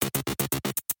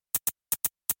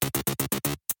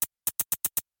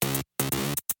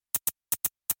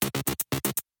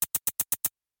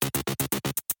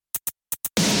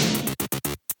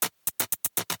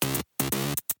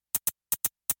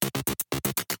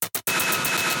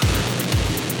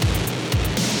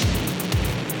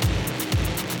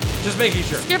Just making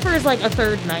sure. Skipper is like a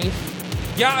third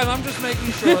knife. Yeah, and I'm just making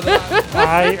sure that...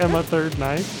 I am a third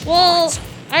knife. Well,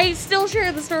 I still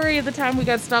share the story of the time we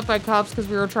got stopped by cops because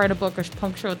we were trying to book a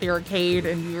punk show at the arcade,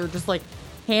 and we were just like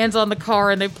hands on the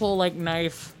car, and they pull like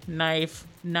knife.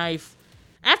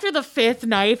 After the 5th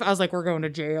knife, I was like, we're going to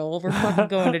jail. We're fucking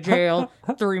going to jail.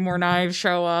 3 more knives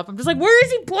show up. I'm just like, where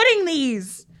is he putting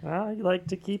these? Well, you like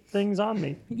to keep things on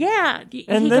me. Yeah.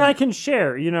 And then I can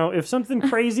share. You know, if something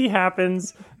crazy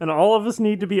happens and all of us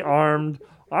need to be armed,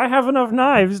 I have enough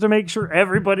knives to make sure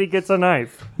everybody gets a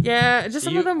knife. Yeah, just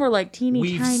some of them were like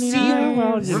teeny tiny knives.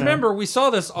 Well, you know. Remember, we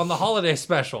saw this on the holiday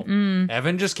special.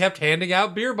 Evan just kept handing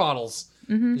out beer bottles.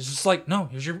 He's just like, no,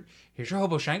 here's your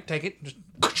hobo shank. Take it.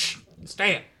 Just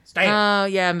stand. Oh,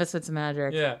 yeah, Misfits of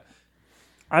Magic. Yeah.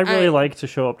 I really like to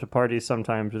show up to parties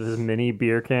sometimes with as many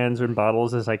beer cans and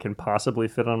bottles as I can possibly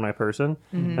fit on my person,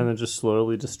 and then just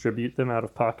slowly distribute them out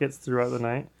of pockets throughout the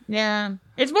night. Yeah.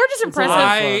 It's more just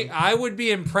impressive. I would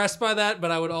be impressed by that,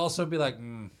 but I would also be like,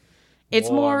 It's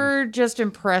more just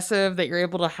impressive that you're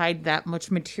able to hide that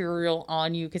much material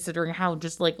on you, considering how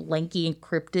just like lanky and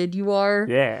cryptid you are.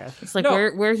 Yeah. It's like, No.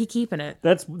 where are he keeping it?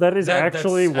 That's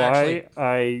actually that's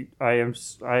why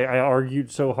I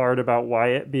argued so hard about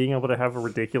Wyatt being able to have a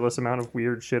ridiculous amount of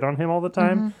weird shit on him all the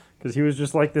time, because he was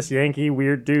just like this Yankee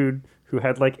weird dude who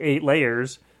had like 8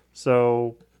 layers.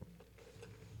 So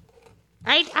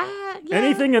Yeah.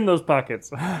 anything in those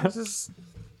pockets.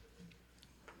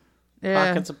 Yeah,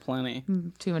 Pockets of plenty.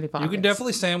 too many pockets. you can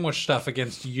definitely sandwich stuff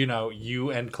against,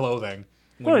 you and clothing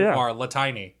when Oh, yeah. you are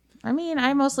Latiny. I mean,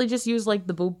 I mostly just use like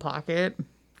the boob pocket.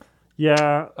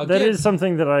 Yeah, that Again. is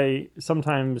something that I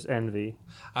sometimes envy.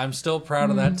 I'm still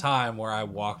proud of that time where I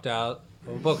walked out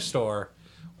of a bookstore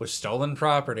with stolen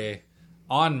property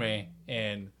on me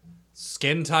and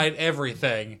skin-tight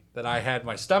everything that I had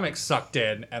my stomach sucked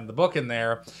in and the book in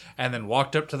there, and then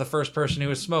walked up to the first person who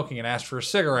was smoking and asked for a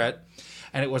cigarette,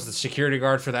 and it was the security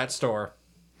guard for that store.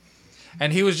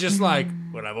 And he was just like,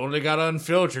 well, I've only got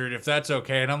unfiltered, if that's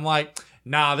okay. And I'm like,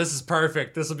 nah, this is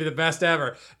perfect. This will be the best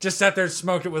ever. Just sat there and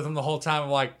smoked it with him the whole time. I'm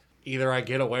like, either I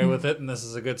get away with it and this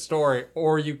is a good story,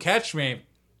 or you catch me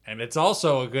and it's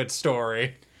also a good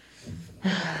story.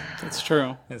 It's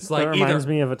true. It's That like reminds either.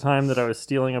 me of a time that I was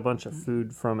stealing a bunch of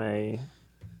food from a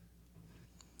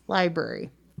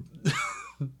Library.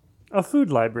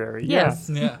 food library. Yes.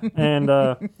 Yeah. And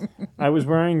I was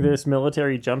wearing this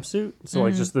military jumpsuit, so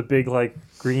like just the big like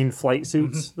green flight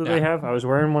suits that they Yeah. have. I was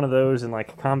wearing one of those and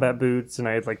like combat boots, and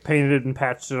I had like painted it and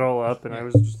patched it all up, and I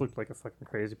was just looked like a fucking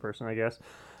crazy person, I guess.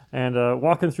 And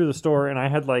walking through the store, and I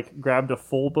had like grabbed a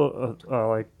full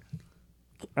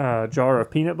jar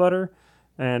of peanut butter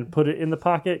and put it in the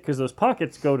pocket, because those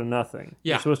pockets go to nothing.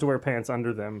 Yeah. You're supposed to wear pants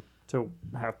under them to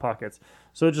have pockets,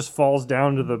 so it just falls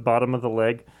down to the bottom of the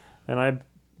leg. And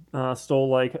I stole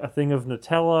like a thing of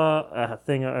Nutella,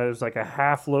 it was like a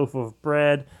half loaf of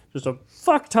bread, just a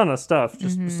fuck ton of stuff,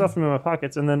 just stuff in my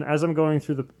pockets. And then as I'm going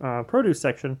through the produce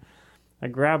section, I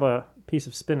grab a piece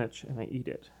of spinach and I eat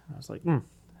it. I was like,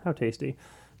 how tasty.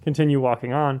 Continue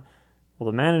walking on. Well,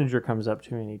 the manager comes up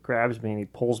to me and he grabs me and he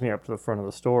pulls me up to the front of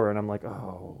the store, and I'm like,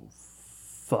 oh,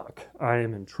 fuck, I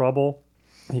am in trouble.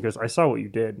 He goes, I saw what you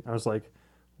did. I was like,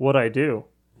 what'd I do?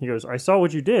 He goes, I saw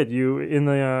what you did. You in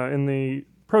the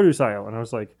produce aisle. And I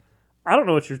was like, I don't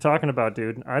know what you're talking about,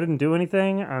 dude. I didn't do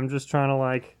anything. I'm just trying to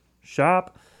like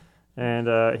shop. And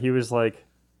he was like,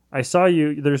 I saw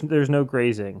you. There's no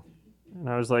grazing. And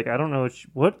I was like, I don't know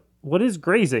what is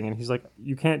grazing. And he's like,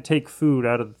 you can't take food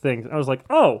out of the things. I was like,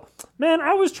 oh man,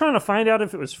 I was trying to find out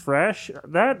if it was fresh.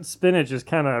 That spinach is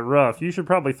kind of rough. You should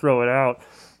probably throw it out.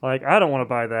 Like, I don't want to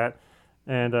buy that.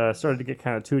 And started to get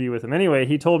kind of tooty with him. Anyway,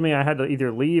 he told me I had to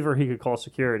either leave or he could call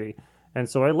security. And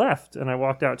so I left, and I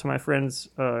walked out to my friend's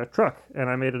truck, and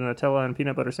I made a Nutella and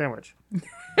peanut butter sandwich.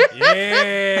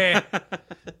 Yeah.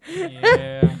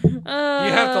 Yeah. You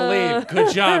have to leave.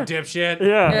 Good job, dipshit.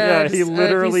 Yeah, he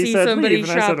literally if you see said somebody leave,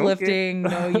 and I said, okay. shoplifting,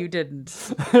 no, you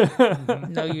didn't.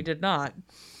 No, you did not.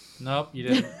 Nope, you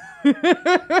didn't.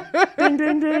 Ding,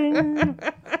 ding, ding.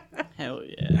 Hell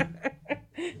yeah.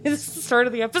 Is this the start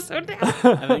of the episode now?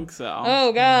 I think so.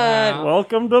 Oh, God.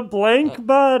 Welcome to Blank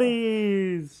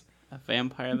Bodies. A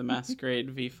Vampire the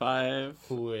Masquerade V5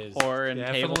 Who is horror and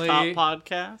definitely- tabletop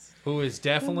podcast. Who is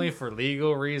definitely, for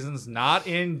legal reasons, not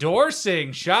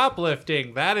endorsing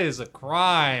shoplifting. That is a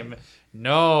crime.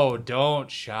 No, don't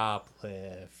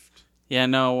shoplift. Yeah,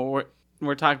 no,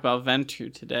 we're talking about Venture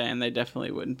today, and they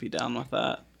definitely wouldn't be down with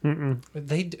that.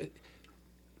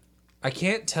 I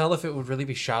can't tell if it would really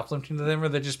be shoplifting to them, or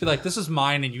they'd just be like, this is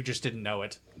mine and you just didn't know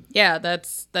it. Yeah,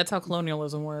 that's how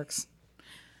colonialism works.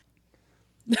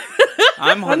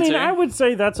 I'm I Hunter. mean, I would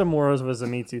say that's a more of a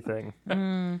Zenitsu thing.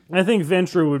 I think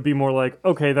Ventru would be more like,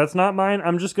 okay, that's not mine.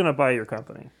 I'm just gonna buy your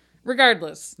company.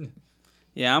 Regardless,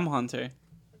 Yeah, I'm Hunter.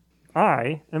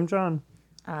 I am John.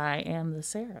 I am the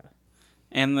Sarah.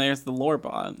 And there's the lore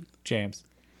bot. James.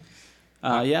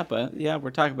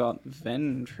 We're talking about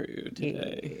Ventru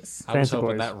today. Yes. I was Fancy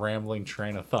hoping boys. that rambling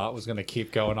train of thought was going to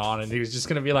keep going on, and he was just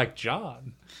going to be like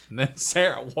John, and then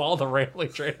Sarah while the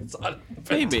rambling train is on.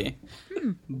 Maybe.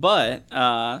 But,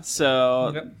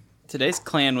 so Yep. today's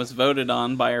clan was voted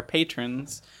on by our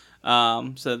patrons.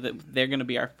 So that they're going to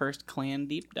be our first clan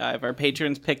deep dive. Our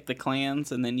patrons picked the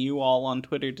clans, and then you all on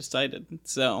Twitter decided.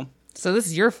 So, So this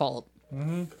is your fault.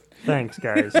 Thanks,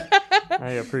 guys.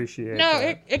 I appreciate No,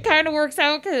 that. it kind of works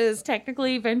out because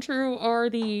technically Ventru are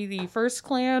the first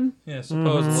clan. Yeah,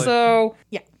 supposedly. So,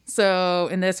 yeah. So,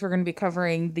 in this, we're going to be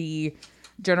covering the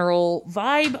general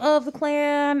vibe of the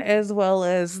clan as well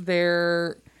as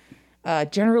their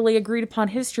generally agreed upon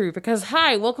history. Because,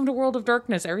 hi, welcome to World of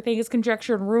Darkness. Everything is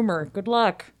conjecture and rumor. Good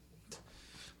luck.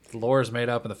 The lore is made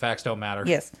up, and the facts don't matter.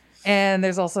 Yes. And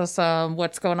there's also some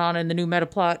what's going on in the new meta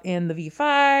plot in the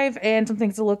V5 and some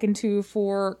things to look into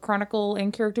for chronicle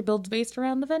and character builds based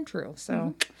around the Ventru.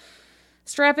 So,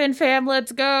 strap in, fam.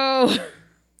 Let's go.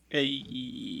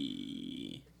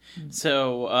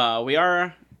 So we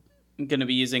are going to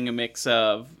be using a mix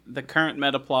of the current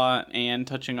meta plot and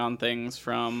touching on things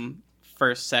from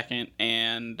first, second,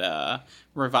 and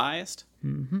revised,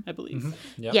 I believe.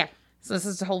 Yep. Yeah. So this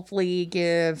is to hopefully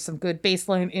give some good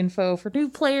baseline info for new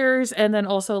players, and then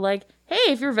also like, hey,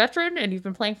 if you're a veteran and you've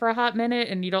been playing for a hot minute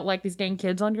and you don't like these dang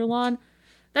kids on your lawn,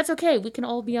 that's okay. We can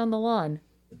all be on the lawn.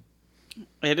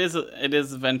 It is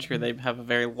a venture. They have a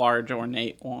very large,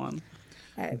 ornate lawn.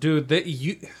 Dude, a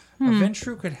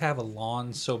Ventru could have a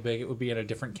lawn so big it would be in a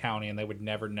different county, and they would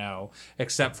never know,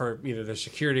 except for either their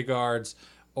security guards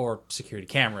or security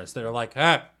cameras. They're like,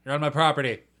 you're on my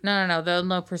property. No. They'll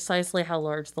know precisely how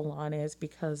large the lawn is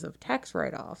because of tax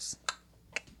write-offs.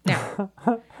 Now,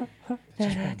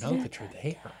 I know that you're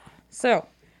there. so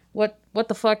what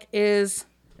the fuck is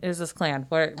this clan?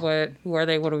 Who are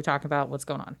they? What are we talking about? What's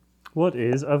going on? What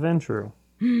is a Ventru?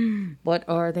 What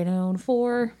are they known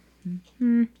for?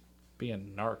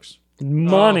 Being narcs.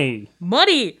 Money.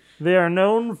 Money. They are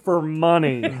known for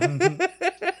money.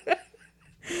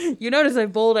 You notice I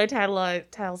bold,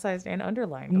 italicized, and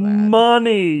underlined that.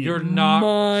 Money. You're not.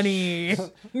 Money.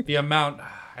 The amount,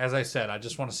 as I said, I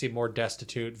just want to see more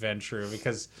destitute Ventru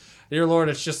because, dear Lord,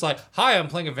 it's just like, hi, I'm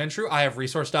playing a Ventru. I have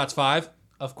resource dots 5.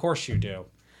 Of course you do.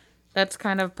 That's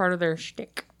kind of part of their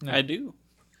shtick. I do.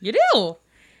 You do?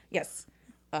 Yes.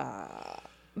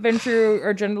 Ventru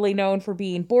are generally known for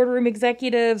being boardroom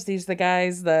executives. These are the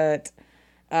guys that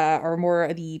are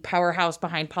more the powerhouse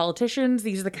behind politicians.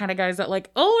 These are the kind of guys that like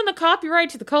own the copyright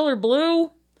to the color blue.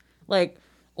 Like,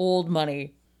 old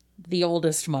money. The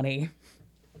oldest money.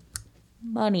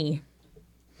 Money.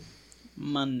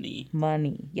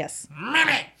 Yes.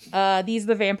 Money! These are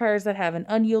the vampires that have an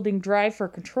unyielding drive for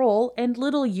control and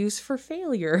little use for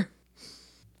failure.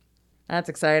 That's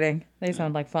exciting. They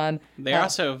sound like fun. They're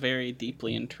also very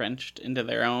deeply entrenched into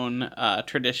their own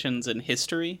traditions and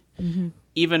history.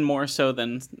 Even more so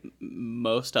than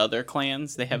most other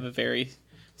clans. They have a very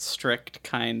strict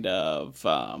kind of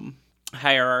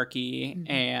hierarchy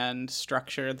and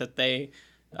structure that they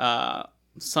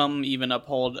some even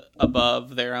uphold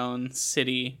above their own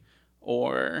city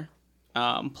or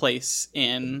place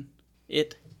in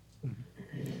it.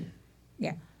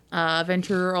 Yeah.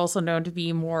 Ventru are also known to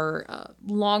be more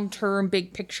long-term,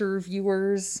 big-picture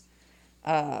viewers.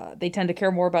 They tend to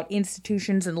care more about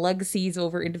institutions and legacies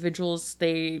over individuals.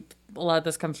 A lot of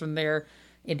this comes from their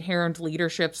inherent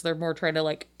leaderships. They're more trying to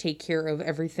like take care of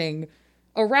everything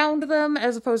around them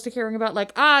as opposed to caring about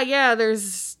like,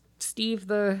 there's Steve,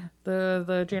 the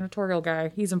janitorial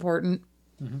guy. He's important.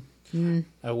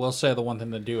 I will say the one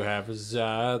thing they do have is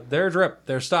their drip.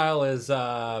 Their style is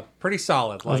pretty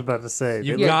solid. I was Like, about to say, they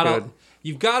you've look gotta, good.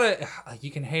 you've gotta. You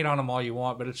can hate on them all you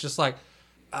want, but it's just like,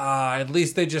 at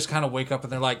least they just kind of wake up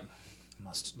and they're like,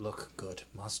 must look good,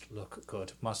 must look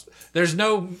good, must. There's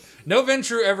no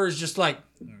Ventru ever is just like,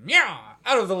 yeah,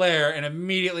 out of the lair and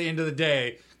immediately into the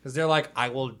day because they're like, I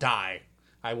will die.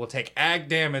 I will take ag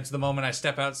damage the moment I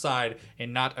step outside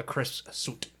in not a crisp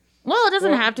suit. Well, it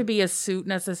doesn't have to be a suit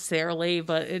necessarily,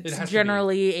 but it's has to be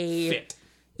generally a Fit.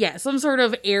 yeah, some sort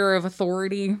of air of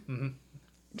authority.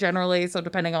 Generally, so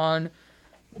depending on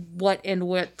what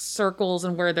circles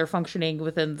and where they're functioning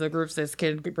within the groups, this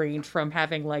can range from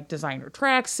having like designer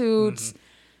tracksuits,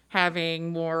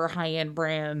 having more high end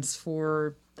brands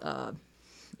for,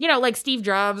 like Steve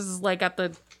Jobs, like at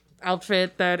the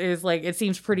outfit that is like, it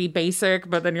seems pretty basic,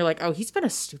 but then you're like, oh, he spent a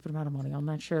stupid amount of money on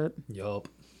that shit. Yup.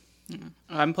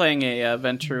 I'm playing a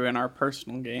Ventrue in our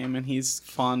personal game, and he's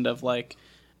fond of like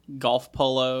golf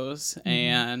polos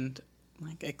and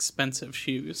like expensive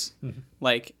shoes,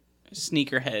 like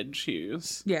sneakerhead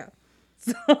shoes. Yeah.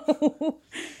 So,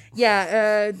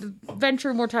 yeah,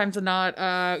 Venture more times than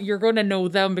not, you're going to know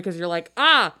them because you're like,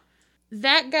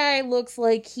 that guy looks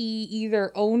like he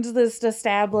either owns this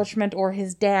establishment or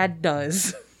his dad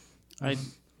does. I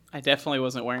definitely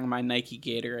wasn't wearing my Nike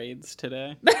Gatorades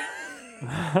today.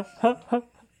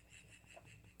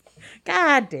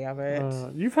 God damn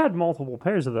it. You've had multiple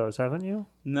pairs of those, haven't you?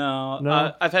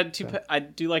 No. I've had two. I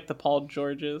do like the Paul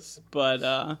Georges, but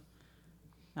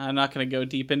I'm not going to go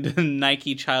deep into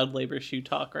Nike child labor shoe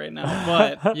talk right now.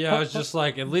 But Yeah, I was just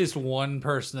like, at least one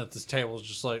person at this table is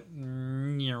just like,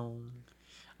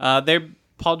 they're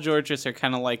Paul Georges are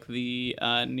kind of like the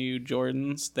new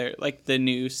Jordans. They're like the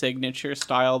new signature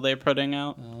style they're putting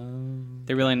out.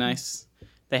 They're really nice.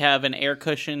 They have an air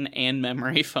cushion and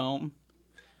memory foam.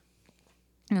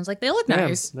 And I was like, they look Damn,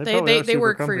 nice. they They probably are super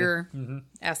work for comfy. your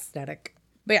aesthetic.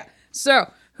 But yeah,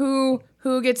 so who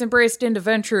gets embraced into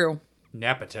Ventrue?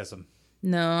 nepotism.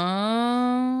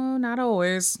 No, not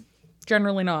always.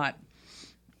 Generally not.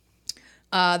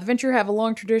 The Ventrue have a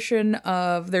long tradition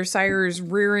of their sires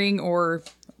rearing or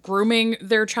grooming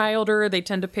their child, or they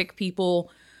tend to pick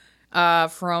people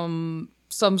from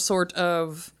some sort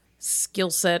of skill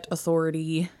set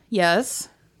authority. Yes.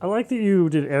 I like that you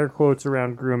did air quotes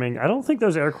around grooming. I don't think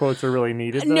those air quotes are really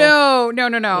needed, though.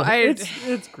 No.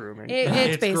 It's grooming. It's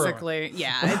It's basically,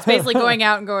 it's basically going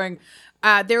out and going,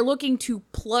 they're looking to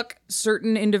pluck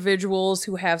certain individuals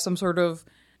who have some sort of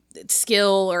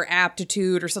skill or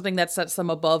aptitude or something that sets them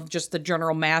above just the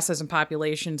general masses and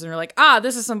populations. And they're like,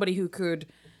 this is somebody who could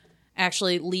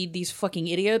actually lead these fucking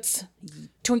idiots.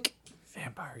 Twink.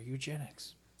 Vampire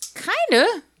eugenics.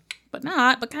 Kinda, but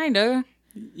not, but kinda.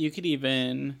 You could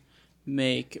even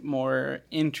make more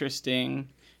interesting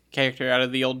character out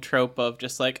of the old trope of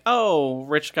just like, oh,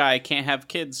 rich guy can't have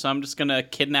kids, so I'm just gonna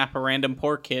kidnap a random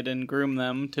poor kid and groom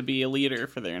them to be a leader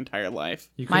for their entire life.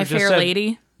 You My could've just Fair said-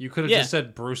 Lady. You could have Yeah. just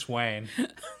said Bruce Wayne.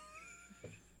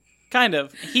 Kind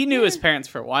of. He knew his parents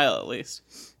for a while, at least.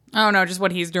 Oh no, just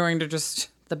what he's doing to just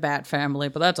the Bat family,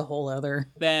 but that's a whole other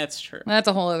That's true.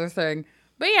 thing.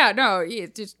 But yeah, no,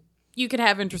 it just, you could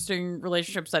have interesting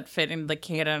relationships that fit in the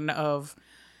canon of,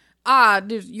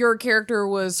 your character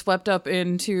was swept up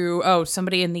into,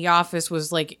 somebody in the office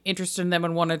was like interested in them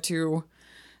and wanted to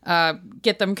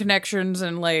get them connections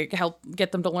and like help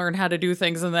get them to learn how to do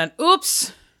things, and then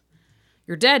oops,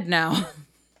 you're dead now.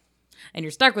 And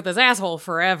you're stuck with this asshole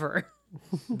forever.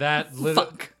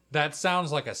 That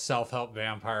sounds like a self-help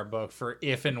vampire book for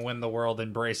if and when the world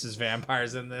embraces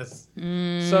vampires in this.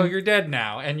 So you're dead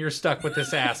now, and you're stuck with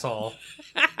this asshole.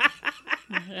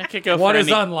 That could go What for is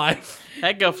any, on life?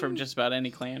 that'd go from just about any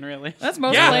clan, really. That's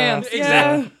most Yeah, lands.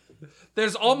 exactly.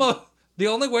 There's almost the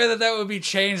only way that would be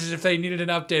changed is if they needed an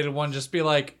updated one. Just be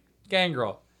like,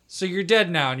 Gangrel. So you're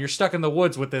dead now, and you're stuck in the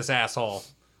woods with this asshole.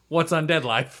 What's undead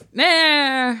life?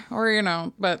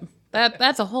 But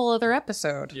that's a whole other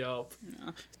episode. Yup.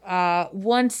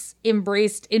 Once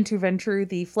embraced into Ventrue,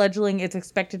 the fledgling is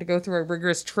expected to go through a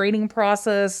rigorous training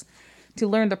process to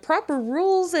learn the proper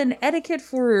rules and etiquette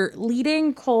for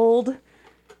leading, called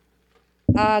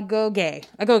agoge.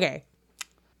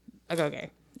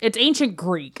 It's ancient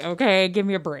Greek, okay? Give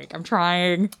me a break. I'm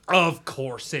trying. Of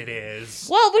course it is.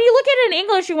 Well, when you look at it in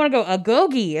English, you want to go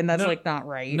agoge, and that's not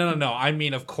right. No. I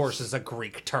mean, of course, it's a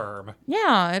Greek term.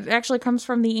 Yeah, it actually comes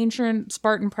from the ancient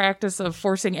Spartan practice of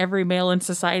forcing every male in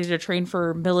society to train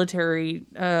for military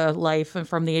life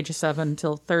from the age of 7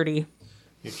 till 30.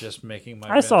 You're just making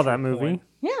my. I saw venture that movie. point.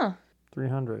 Yeah.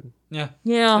 300. Yeah.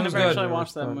 Yeah. Never good. actually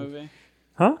watched that Fun. movie.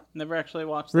 Huh? Never actually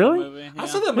watched Really? that movie. I Yeah.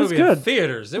 saw that movie good. in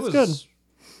theaters. It was good.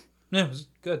 Yeah, it was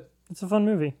good. It's a fun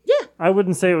movie. Yeah. I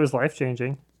wouldn't say it was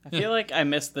life-changing. I feel like I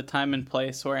missed the time and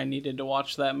place where I needed to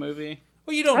watch that movie.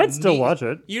 Well, you don't. I'd still need- watch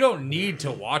it. You don't need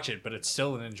to watch it, but it's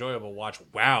still an enjoyable watch.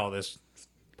 Wow, this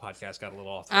podcast got a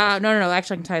little off. The rails. No.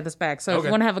 Actually, I can tie this back. So if Okay.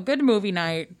 you want to have a good movie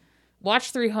night,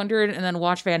 watch 300 and then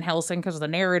watch Van Helsing, because the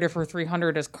narrator for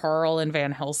 300 is Carl in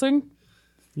Van Helsing.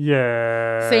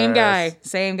 Yeah. Same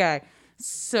guy.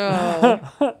 So,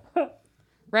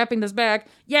 wrapping this back,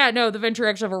 the Ventrue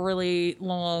actually have a really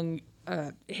long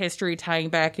history tying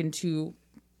back into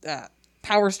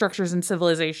power structures and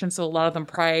civilization. So a lot of them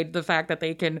pride the fact that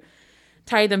they can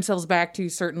tie themselves back to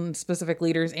certain specific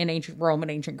leaders in ancient Rome and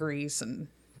ancient Greece and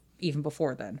even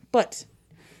before then. But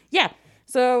yeah,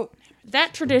 so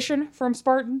that tradition from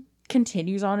Spartan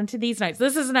continues on into these nights.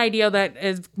 This is an idea that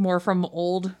is more from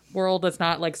Old World. That's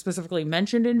not like specifically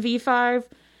mentioned in V5.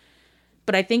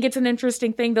 But I think it's an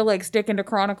interesting thing to like stick into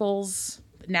Chronicles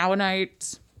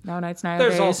nowadays.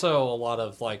 There's also a lot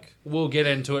of like, we'll get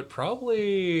into it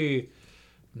probably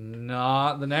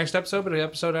not the next episode, but the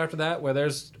episode after that, where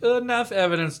there's enough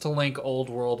evidence to link Old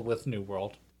World with New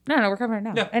World. No, we're covering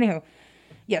it now. Yeah. Anywho,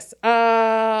 yes.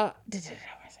 But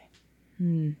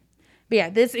yeah,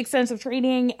 this extensive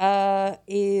training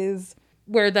is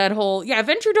where that whole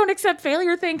venture don't accept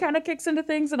failure thing kind of kicks into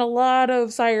things, and a lot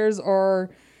of sires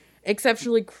are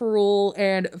exceptionally cruel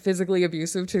and physically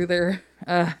abusive to their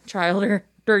child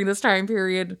during this time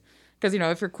period. Because,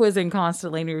 if you're quizzing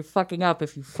constantly and you're fucking up,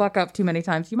 if you fuck up too many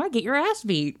times, you might get your ass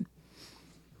beat.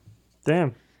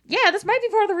 Damn. Yeah, this might be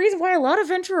part of the reason why a lot of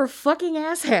Venture are fucking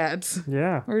asshats.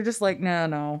 Yeah. We're just like,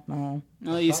 no.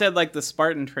 Well, you said like the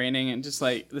Spartan training, and just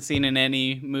like the scene in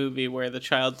any movie where the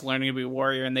child's learning to be a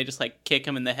warrior and they just like kick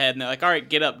him in the head and they're like, all right,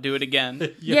 get up, do it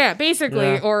again. Yeah, basically.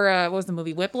 Yeah. Or what was the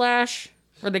movie Whiplash?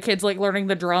 Where the kid's like learning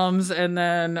the drums and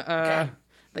then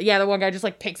the one guy just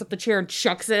like picks up the chair and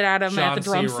chucks it at him at the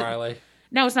John drums. C. Reilly.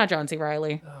 No, it's not John C.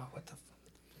 Reilly. Oh, what the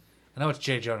I know it's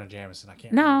J. Jonah Jameson. I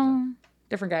can't remember. No.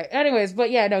 Different guy. Anyways, but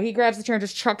yeah, no, he grabs the chair and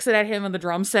just chucks it at him on the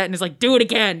drum set and is like, do it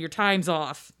again. Your time's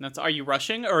off. Are you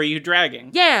rushing or are you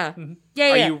dragging? Yeah.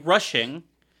 Yeah. Are you rushing?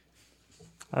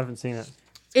 I haven't seen it.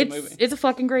 It's a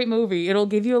fucking great movie. It'll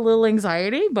give you a little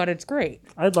anxiety, but it's great.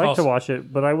 I'd like to watch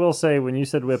it, but I will say, when you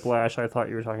said Whiplash, I thought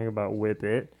you were talking about Whip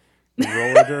It, the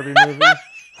roller derby movie.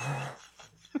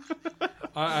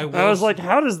 I I was like,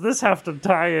 how does this have to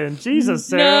tie in? Jesus,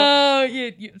 Sarah.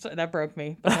 No, that broke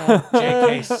me.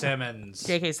 J.K. Simmons.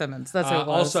 J.K. Simmons. That's who it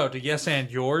was. Also, to Yes and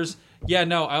Yours, yeah,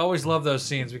 no, I always love those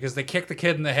scenes because they kick the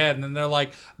kid in the head and then they're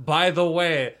like, by the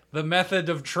way, the method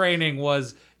of training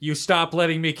was you stop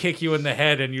letting me kick you in the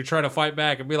head and you try to fight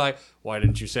back, and be like, why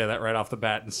didn't you say that right off the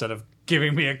bat instead of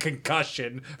giving me a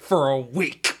concussion for a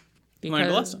week?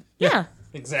 Learned a lesson. Yeah.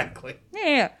 Exactly.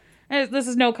 Yeah. This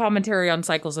is no commentary on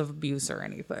cycles of abuse or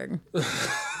anything.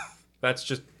 That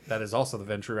is also the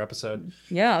Venture episode.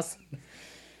 Yes.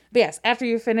 But yes, after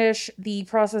you finish the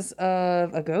process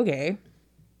of Agoge,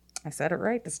 I said it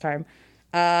right this time,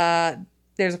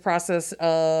 there's a process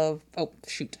of... Oh,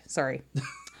 shoot. Sorry.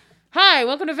 Hi,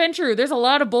 welcome to Venture. There's a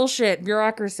lot of bullshit,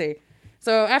 bureaucracy.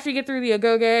 So after you get through the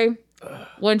Agoge,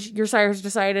 once your sire's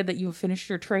decided that you've finished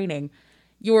your training,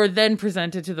 you are then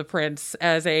presented to the prince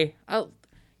as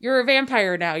you're a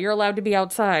vampire now. You're allowed to be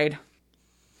outside.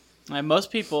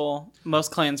 Most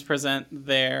clans present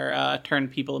their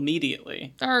turned people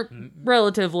immediately. Or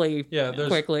relatively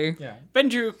quickly. Yeah.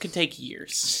 Benju could take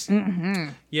years.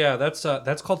 Yeah,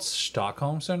 that's called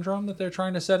Stockholm Syndrome that they're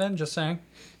trying to set in, just saying.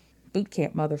 Boot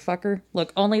camp, motherfucker.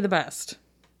 Look, only the best.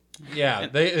 Yeah,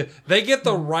 they get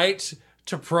the right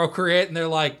to procreate, and they're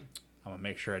like, I'm gonna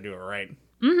make sure I do it right.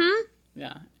 Mm-hmm.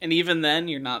 Yeah, and even then,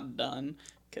 you're not done.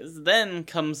 Because then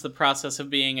comes the process of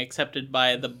being accepted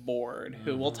by the board,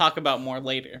 who we'll talk about more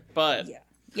later. But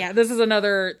yeah, this is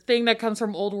another thing that comes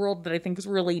from Old World that I think is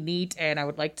really neat, and I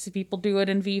would like to see people do it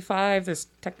in V5. There's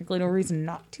technically no reason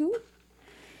not to.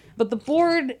 But the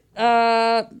board,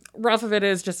 rough of it,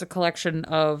 is just a collection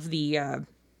of the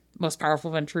most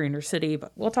powerful Venture in your city,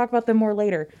 but we'll talk about them more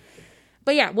later.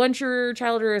 But yeah, once your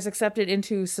child is accepted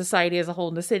into society as a whole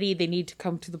in the city, they need to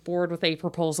come to the board with a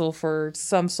proposal for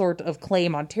some sort of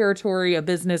claim on territory, a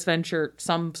business venture,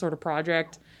 some sort of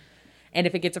project. And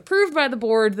if it gets approved by the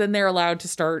board, then they're allowed to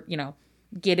start,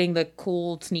 getting the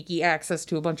cool, sneaky access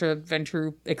to a bunch of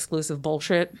Venture exclusive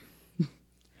bullshit.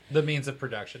 The means of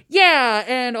production. Yeah,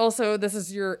 and also this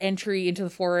is your entry into the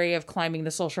foray of climbing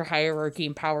the social hierarchy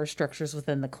and power structures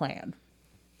within the clan.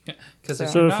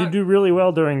 So if you do really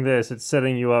well during this, it's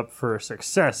setting you up for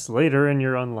success later in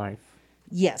your own life.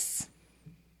 Yes.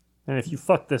 And if you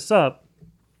fuck this up,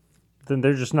 then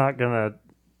they're just not gonna...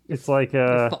 It's like...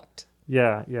 You're fucked.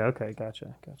 Yeah, okay,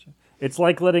 gotcha. It's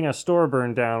like letting a store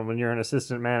burn down when you're an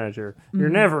assistant manager. You're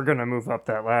never gonna move up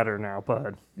that ladder now,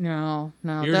 bud. No.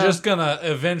 You're just gonna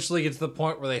eventually get to the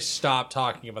point where they stop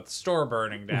talking about the store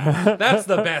burning down. That's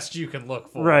the best you can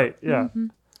look for. Right, yeah. Mm-hmm.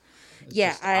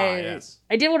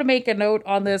 I did want to make a note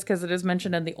on this because it is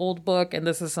mentioned in the old book, and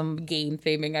this is some game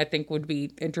theming I think would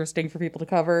be interesting for people to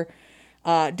cover.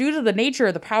 Due to the nature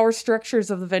of the power structures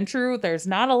of the Venture, there's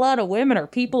not a lot of women or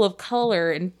people of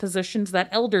color in positions that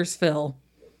elders fill.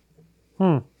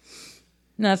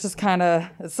 That's just kind of...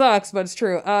 It sucks, but it's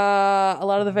true. A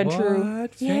lot of the Venture...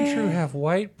 What? Venture have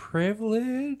white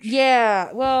privilege?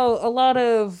 Yeah, well, a lot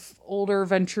of older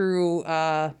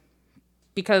Venture...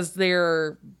 because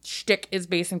their shtick is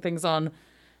basing things on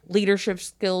leadership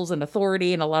skills and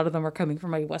authority, and a lot of them are coming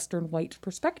from a Western white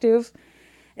perspective.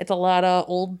 It's a lot of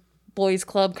old boys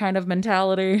club kind of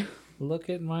mentality. Look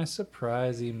at my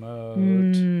surprise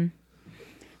emote.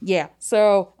 Yeah,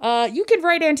 so you can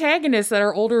write antagonists that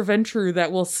are older Ventrue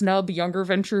that will snub younger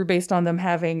Ventrue based on them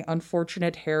having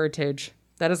unfortunate heritage.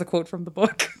 That is a quote from the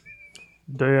book.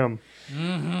 Damn.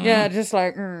 Yeah, just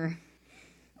like,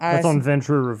 That's on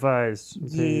Ventrue Revised,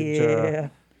 yeah.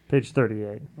 page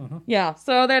 38. Yeah,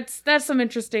 so that's some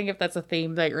interesting, if that's a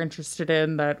theme that you're interested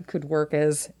in, that could work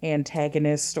as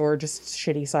antagonists or just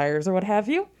shitty sires or what have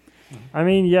you. I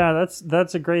mean, yeah,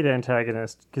 that's a great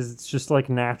antagonist because it's just like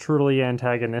naturally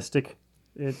antagonistic.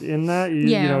 In that, you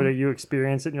know, you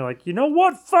experience it and you're like, you know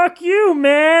what? Fuck you,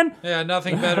 man. Yeah,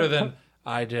 nothing better than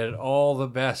I did all the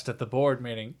best at the board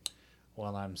meeting.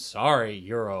 Well, I'm sorry,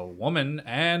 you're a woman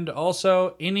and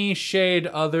also any shade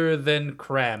other than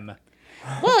creme.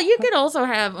 Well, you could also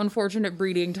have unfortunate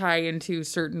breeding tie into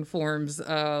certain forms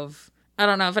of, I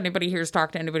don't know if anybody here's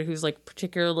talked to anybody who's like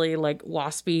particularly like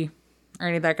waspy or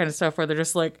any of that kind of stuff where they're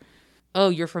just like, oh,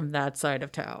 you're from that side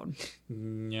of town.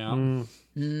 Yeah.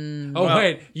 Oh,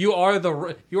 wait, you are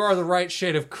the right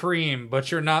shade of cream,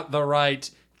 but you're not the right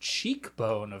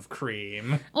cheekbone of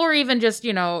cream. Or even just,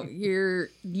 you know, you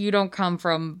don't come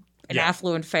from an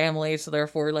affluent family, so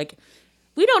therefore, like,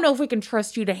 we don't know if we can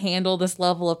trust you to handle this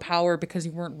level of power because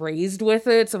you weren't raised with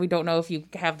it, so we don't know if you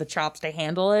have the chops to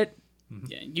handle it.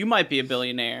 Yeah, you might be a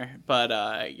billionaire,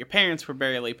 but your parents were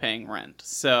barely paying rent,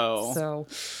 so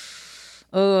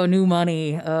new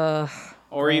money.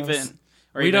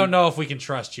 We don't know if we can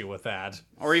trust you with that.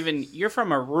 Or even you're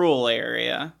from a rural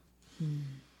area.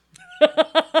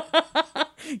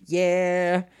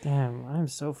 Yeah. Damn, I'm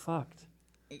so fucked.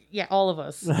 Yeah, all of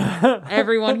us.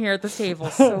 Everyone here at this table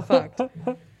is so fucked.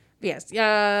 Yes,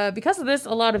 because of this,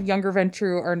 a lot of younger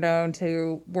Ventrue are known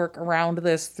to work around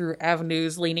this through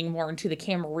avenues leaning more into the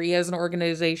Camarilla as an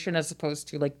organization as opposed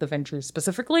to, like, the Ventrue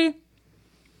specifically.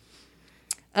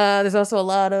 There's also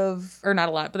not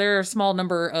a lot, but there are a small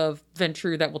number of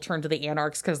Ventrue that will turn to the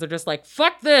Anarchs because they're just like,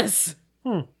 fuck this!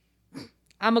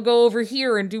 I'm gonna go over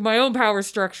here and do my own power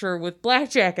structure with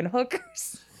blackjack and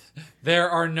hookers. There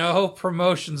are no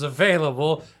promotions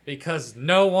available because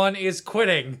no one is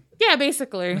quitting. Yeah,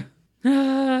 basically.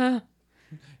 You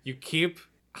keep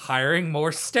hiring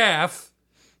more staff,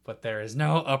 but there is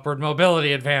no upward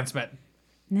mobility advancement.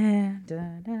 But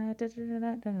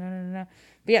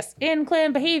yes,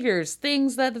 in-clan behaviors,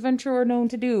 things that the Ventrue are known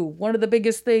to do. One of the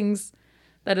biggest things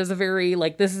that is a very,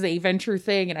 like, this is a Ventrue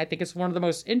thing, and I think it's one of the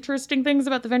most interesting things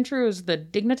about the Ventrue is the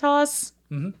Dignitas.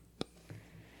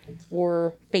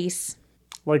 Or face.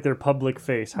 Like their public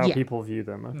face, how people view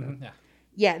them. Okay.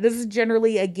 Yeah, this is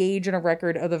generally a gauge and a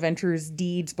record of the Ventrue's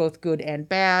deeds, both good and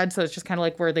bad, so it's just kind of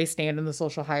like where they stand in the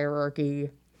social hierarchy.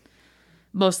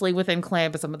 Mostly within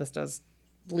clan, but some of this does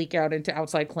leak out into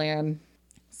outside clan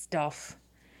stuff.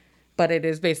 But it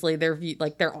is basically their view,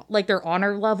 like their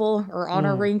honor level or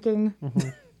honor ranking.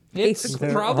 It's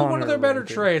Their probably one of their honor better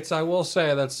ranking. traits, I will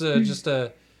say. That's just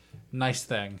a nice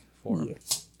thing for them.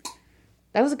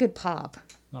 That was a good pop.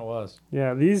 That was.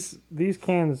 Yeah, these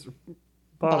cans,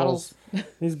 bottles.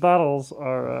 These bottles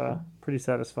are pretty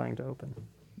satisfying to open.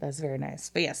 That's very nice.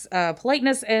 But yes,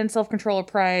 politeness and self-control are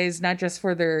prized, not just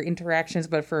for their interactions,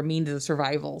 but for a means of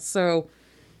survival. So,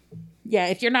 yeah,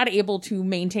 if you're not able to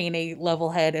maintain a level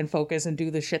head and focus and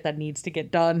do the shit that needs to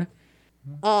get done,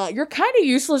 you're kind of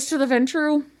useless to the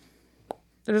Ventrue.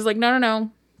 They're just like, no,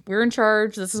 we're in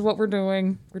charge. This is what we're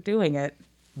doing. We're doing it.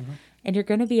 And you're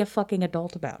going to be a fucking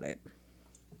adult about it.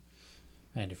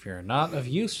 And if you're not of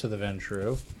use to the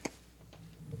Ventrue,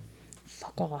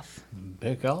 Fuck off.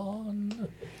 pick on.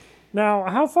 Now,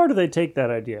 how far do they take that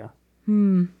idea?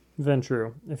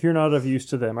 Ventrue. If you're not of use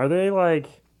to them, are they like,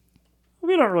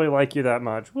 we don't really like you that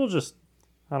much. We'll just,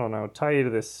 I don't know, tie you to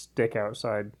this stick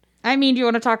outside. I mean, do you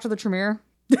want to talk to the Tremere?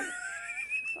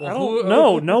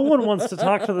 No one wants to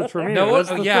talk to the Tremere. No one, That's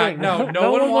the yeah, thing.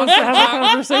 no one wants to have a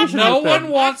conversation. No with them.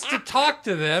 one wants to talk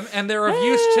to them, and they're of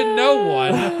use to no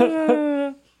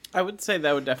one. I would say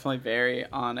that would definitely vary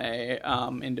on a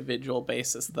individual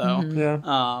basis, though.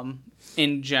 Yeah.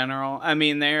 In general, I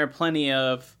mean, there are plenty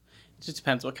of. It just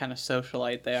depends what kind of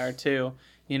socialite they are too.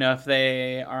 You know, if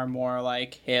they are more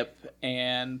like hip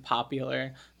and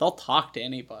popular, they'll talk to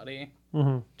anybody.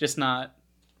 Just not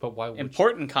But why would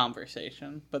important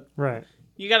conversation. But Right.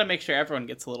 you got to make sure everyone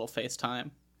gets a little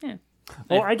FaceTime. Yeah.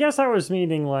 Well, I guess I was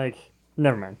meaning like,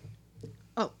 never mind.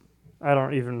 Oh. I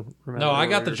don't even remember. No, I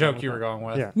got where the you're joke going you with were going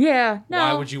with. Yeah. Yeah, no.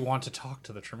 Why would you want to talk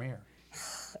to the Tremere?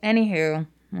 Anywho,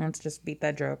 let's just beat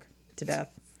that joke to death.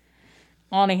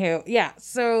 Anywho, yeah,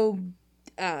 so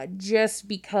just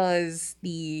because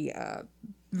the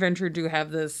Venture do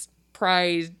have this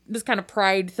pride, this kind of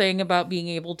pride thing about being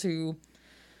able to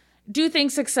do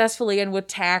things successfully and with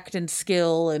tact and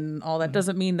skill and all that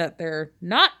doesn't mean that they're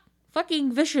not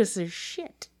fucking vicious as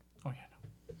shit. Oh,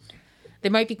 yeah. They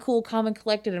might be cool, calm, and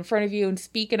collected in front of you and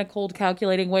speak in a cold,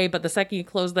 calculating way, but the second you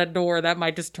close that door, that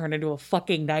might just turn into a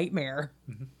fucking nightmare.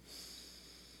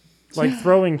 Like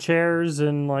throwing chairs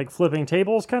and like flipping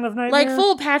tables kind of nightmare? Like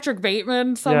full Patrick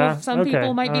Bateman. Some okay,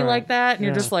 people might be all like right. that, and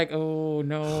you're Yeah. just like, oh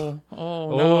no,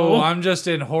 oh no. Oh, I'm just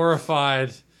in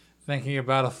horrified thinking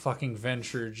about a fucking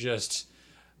Venture just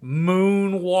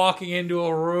moonwalking into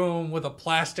a room with a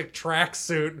plastic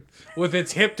tracksuit with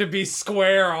its hip to be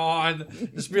square on.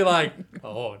 Just be like,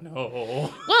 oh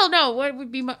no. Well, no. What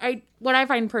would be what I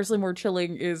find personally more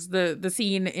chilling is the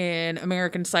scene in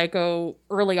American Psycho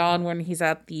early on when he's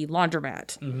at the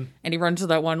laundromat and he runs to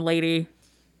that one lady,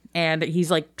 and he's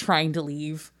like trying to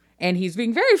leave, and he's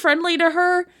being very friendly to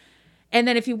her. And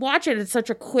then if you watch it, it's such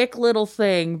a quick little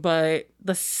thing, but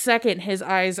the second his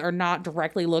eyes are not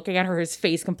directly looking at her, his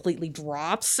face completely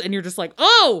drops, and you're just like,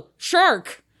 oh,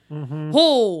 shark.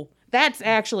 Oh, that's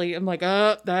actually, I'm like,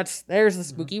 there's the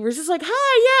spooky. We're just like,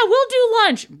 hi, yeah, we'll do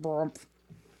lunch. Brump.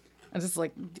 I'm just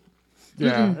like,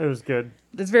 Yeah, it was good.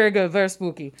 it's very good, very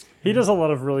spooky. He does a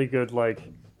lot of really good, like,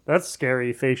 that's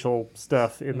scary facial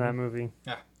stuff in that movie.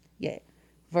 Yeah,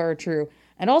 very true.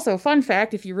 And also, fun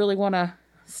fact, if you really want to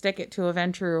stick it to a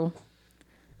Ventrue,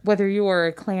 whether you are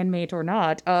a clanmate or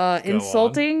not,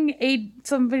 insulting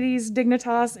somebody's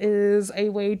dignitas is a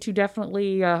way to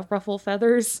definitely ruffle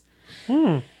feathers.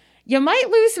 You might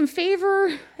lose some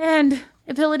favor and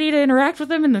ability to interact with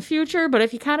them in the future, but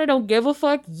if you kind of don't give a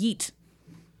fuck, yeet.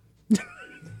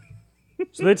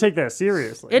 So they take that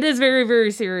seriously. It is very, very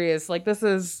serious. Like, this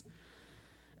is...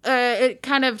 it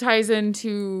kind of ties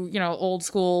into, old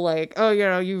school, like, oh,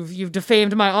 you've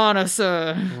defamed my honor,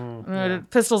 sir.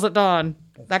 Pistols at dawn.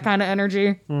 That kind of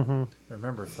energy.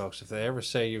 Remember, folks, if they ever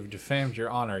say you've defamed your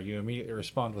honor, you immediately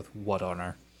respond with, what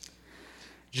honor?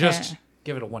 Just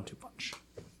give it a 1-2 punch.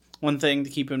 One thing to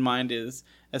keep in mind is,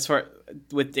 as far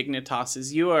with Dignitas,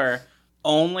 is you are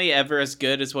only ever as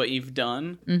good as what you've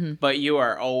done, but you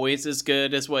are always as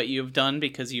good as what you've done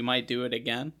because you might do it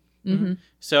again.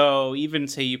 So even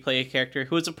say you play a character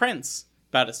who was a prince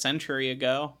about a century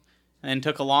ago and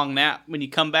took a long nap, when you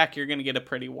come back, you're going to get a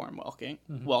pretty warm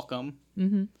welcome.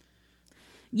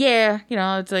 Yeah,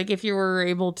 it's like if you were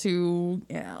able to,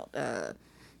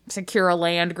 secure a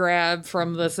land grab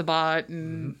from the Sabbat,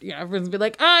 and everyone's be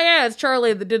like, oh yeah, it's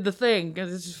Charlie that did the thing.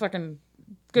 It's just fucking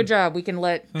good job. We can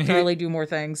let Charlie do more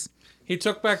things. He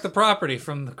took back the property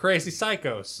from the crazy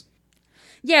psychos.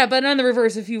 Yeah, but on the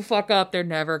reverse, if you fuck up, they're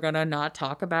never gonna not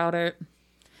talk about it.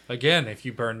 Again, if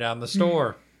you burn down the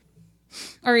store.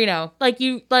 Or,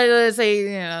 let's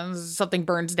say, something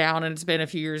burns down and it's been a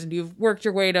few years and you've worked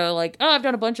your way to, like, oh, I've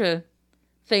done a bunch of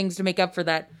things to make up for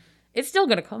that. It's still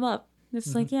gonna come up.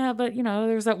 It's like, yeah, but,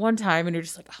 there's that one time and you're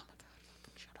just like, oh my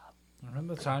God, shut up.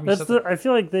 Remember the time you said I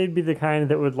feel like they'd be the kind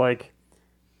that would, like,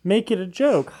 make it a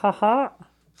joke. Haha.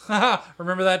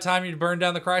 Remember that time you burned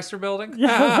down the Chrysler building?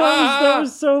 Yeah, that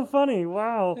was so funny.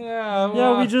 Wow.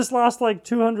 Yeah, we just lost like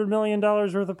 $200 million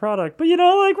worth of product. But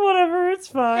whatever, it's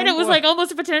fine. And it was like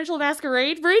almost a potential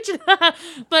masquerade breach.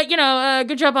 But,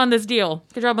 good job on this deal.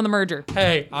 Good job on the merger.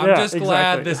 Hey, I'm just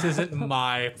glad this isn't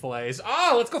my place.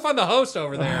 Oh, let's go find the host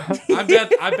over there.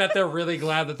 I bet they're really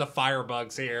glad that the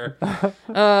firebug's here.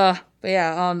 But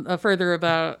yeah, further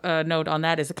about note on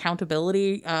that is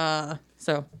accountability.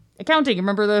 So accounting,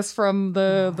 remember this from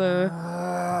the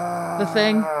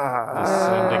thing? The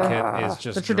syndicate is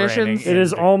just the traditions. It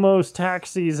is almost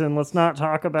tax season. Let's not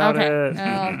talk about it.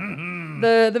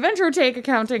 The Venture take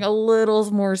accounting a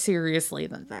little more seriously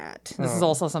than that. This is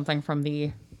also something from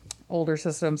the older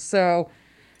systems. So,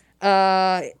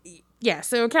 so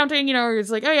accounting, it's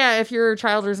like, oh yeah, if your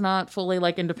child is not fully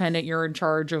like independent, you're in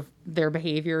charge of their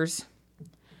behaviors.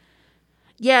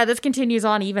 Yeah, this continues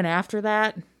on even after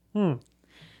that.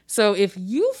 So if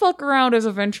you fuck around as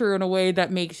a Venture in a way that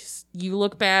makes you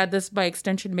look bad, this by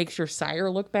extension makes your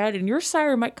sire look bad, and your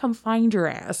sire might come find your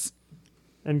ass.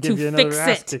 And give to you another fix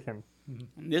ass it. kicking.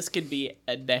 This could be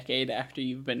a decade after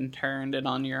you've been turned and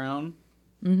on your own.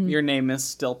 Your name is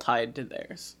still tied to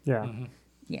theirs. Yeah.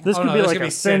 Yeah. This could be this like could a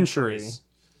be century. centuries.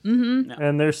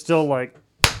 And they're still like,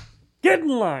 get in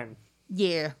line.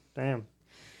 Yeah. Damn.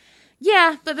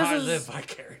 Yeah, but this I is... live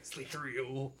vicariously through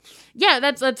you. Yeah,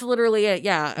 that's literally it.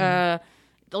 Yeah.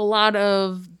 A lot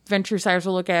of Venture sires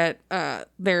will look at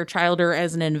their childer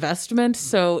as an investment.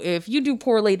 So if you do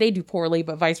poorly, they do poorly,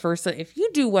 but vice versa. If you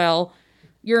do well,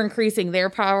 you're increasing their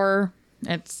power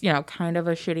It's, you know, kind of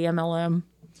a shitty MLM.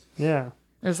 Yeah.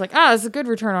 It's like, it's a good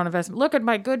return on investment. Look at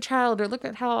my good child, or look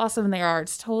at how awesome they are.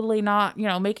 It's totally not, you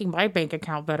know, making my bank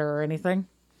account better or anything.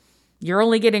 You're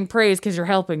only getting praise because you're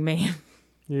helping me.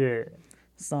 Yeah.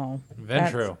 So.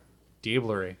 Ventru.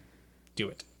 Diablery. Do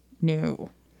it. No.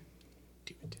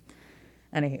 Do it.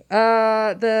 Anyway,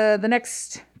 the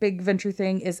next big venture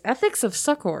thing is ethics of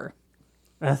succor.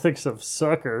 Ethics of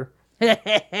sucker.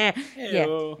 Yeah.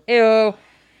 Ew.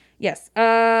 Yes.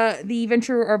 The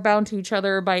venture are bound to each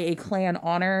other by a clan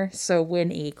honor. So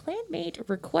when a clanmate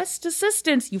requests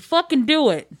assistance, you fucking do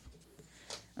it.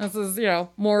 This is, you know,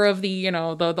 more of the, you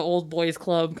know, the old boys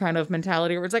club kind of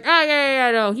mentality where it's like,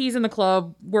 yeah, no, he's in the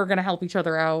club. We're going to help each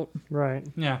other out. Right.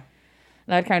 Yeah.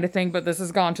 That kind of thing. But this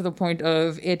has gone to the point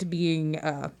of it being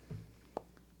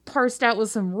parsed out with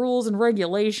some rules and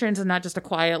regulations and not just a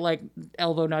quiet, like,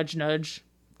 elbow nudge nudge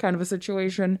kind of a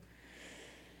situation.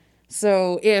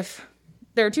 So if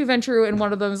there are two Ventru and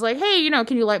one of them is like, hey, you know,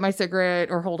 can you light my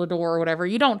cigarette or hold a door or whatever?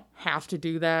 You don't have to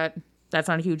do that. That's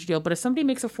not a huge deal. But if somebody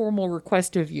makes a formal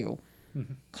request of you,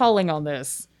 calling on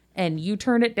this, and you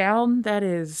turn it down, that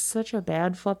is such a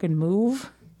bad fucking move.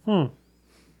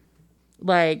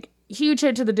 Like, huge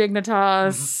hit to the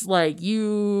dignitas. Like,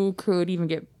 you could even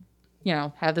get, you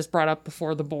know, have this brought up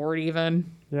before the board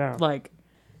even. Yeah. Like,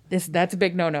 that's a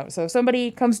big no-no. So if somebody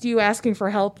comes to you asking for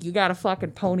help, you gotta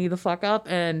fucking pony the fuck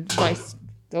up and vice.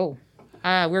 We're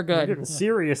You're good. getting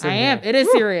serious in I am. here. It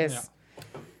is serious.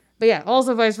 But yeah,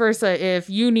 also vice versa. If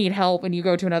you need help and you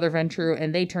go to another Ventru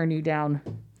and they turn you down,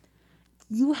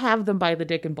 you have them by the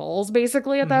dick and balls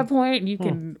basically at that point, and you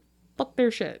can fuck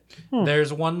their shit.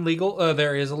 There's one legal.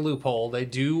 There is a loophole. They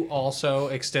do also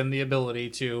extend the ability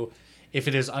to, if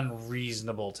it is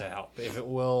unreasonable to help, if it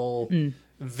will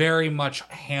very much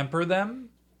hamper them,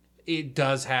 it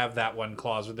does have that one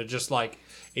clause where they're just like,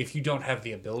 if you don't have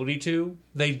the ability to,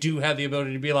 they do have the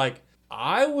ability to be like,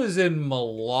 I was in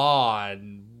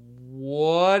Milan.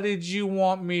 What did you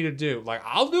want me to do? Like,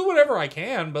 I'll do whatever I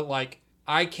can, but like,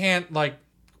 I can't like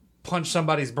punch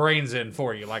somebody's brains in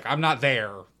for you. Like, I'm not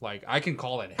there. Like, I can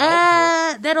call it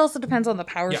help. That also depends on the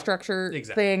power structure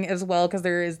exactly. thing as well, because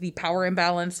there is the power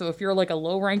imbalance. So if you're like a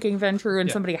low-ranking Ventru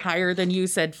and somebody higher than you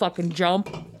said fucking jump,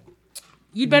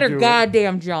 you'd better do it.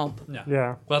 goddamn jump.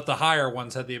 Yeah. But the higher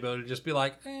ones had the ability to just be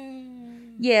like,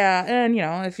 Yeah, and you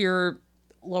know, if you're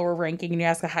lower ranking and you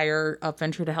ask a higher up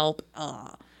Ventru to help,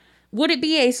 would it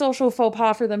be a social faux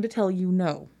pas for them to tell you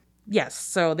no? Yes,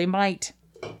 so they might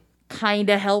kind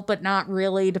of help, but not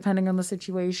really, depending on the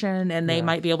situation, and they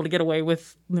might be able to get away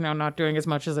with, you know, not doing as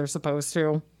much as they're supposed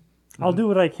to. I'll do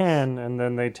what I can, and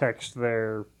then they text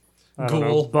their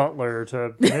Ghoul. butler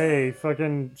to, hey,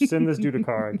 fucking send this dude a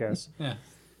car, I guess.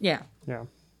 Yeah. Yeah.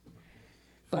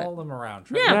 follow them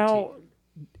around. Now,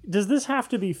 does this have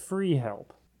to be free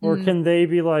help? Or can they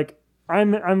be like,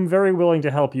 I'm very willing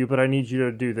to help you, but I need you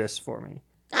to do this for me?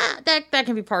 That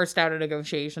can be parsed out of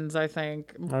negotiations, I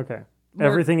think. Okay.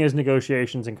 Everything is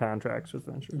negotiations and contracts with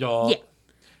Venture. Yeah.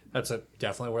 That's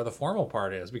definitely where the formal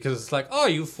part is, because it's like, oh,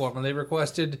 you formally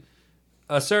requested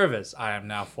a service. I am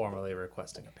now formally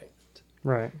requesting a payment.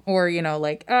 Right. Or, you know,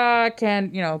 like,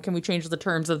 can we change the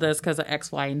terms of this because of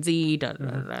X, Y, and Z? Da, da,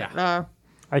 da, da, da.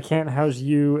 I can't house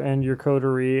you and your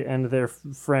coterie and their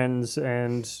friends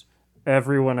and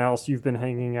everyone else you've been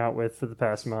hanging out with for the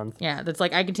past month. Yeah, that's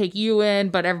like, I can take you in,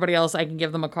 but everybody else, I can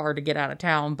give them a car to get out of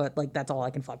town, but, like, that's all I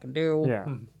can fucking do. Yeah.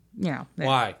 Yeah.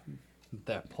 Why?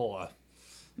 That pull a...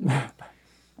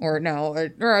 Or no,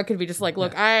 or it could be just like,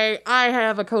 look, I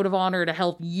have a code of honor to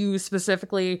help you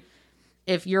specifically.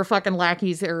 If your fucking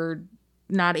lackeys are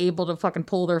not able to fucking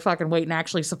pull their fucking weight and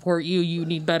actually support you, you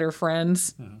need better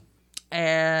friends.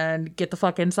 And get the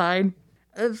fuck inside.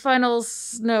 Final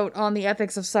note on the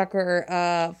ethics of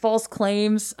succor. False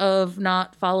claims of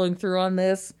not following through on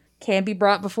this can be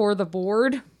brought before the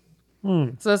board.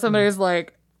 So somebody's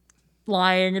like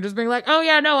lying and just being like, oh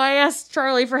yeah, no, I asked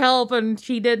Charlie for help and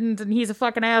she didn't and he's a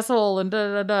fucking asshole and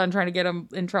da-da-da, and trying to get him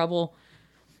in trouble.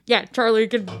 Yeah, Charlie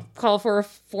could call for a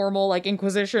formal like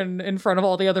inquisition in front of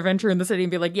all the other Venture in the city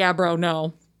and be like, yeah, bro,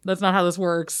 no, that's not how this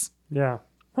works. Yeah.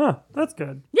 Huh. That's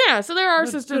good. Yeah, so there are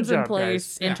Good systems job, in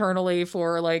place guys. Yeah. internally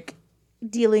for like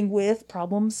dealing with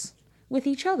problems with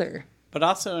each other. But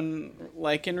also, in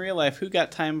real life, who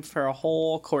got time for a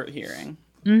whole court hearing?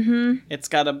 Mm-hmm. It's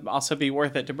got to also be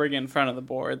worth it to bring it in front of the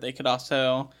board. They could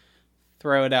also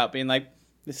throw it out, being like,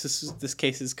 "This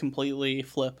case is completely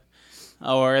flip,"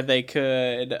 or they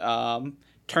could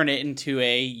turn it into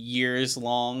a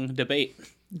years-long debate.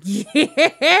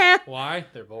 Yeah. Why?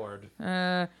 They're bored.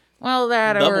 Well,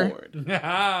 that The or board.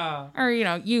 or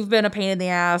you've been a pain in the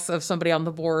ass of somebody on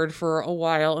the board for a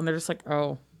while, and they're just like,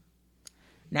 oh,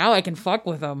 now I can fuck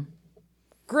with them.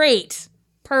 Great,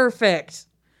 perfect.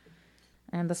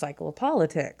 And the cycle of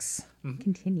politics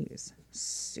continues.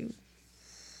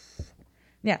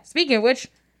 Yeah. Speaking of which,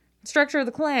 structure of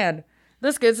the clan.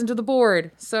 This gets into the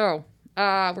board. So,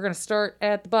 we're gonna start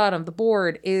at the bottom. The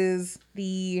board is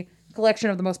the collection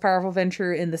of the most powerful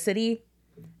venture in the city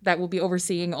that will be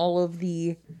overseeing all of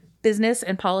the business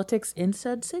and politics in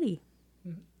said city.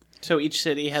 So each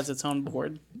city has its own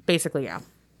board. Basically, yeah.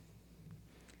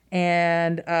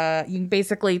 And you can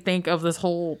basically think of this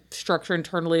whole structure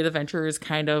internally. The venture is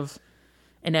kind of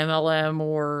an MLM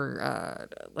or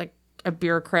like a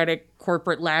bureaucratic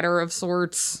corporate ladder of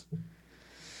sorts.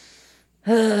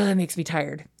 It makes me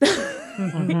tired.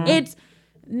 It's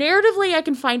narratively, I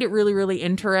can find it really, really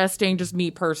interesting. Just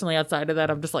me personally, outside of that,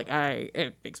 I'm just like,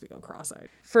 it makes me go cross-eyed.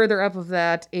 Further up of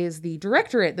that is the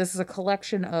Directorate. This is a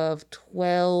collection of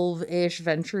 12-ish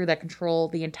venture that control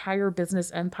the entire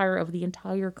business empire of the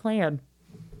entire clan.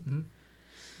 Mm-hmm.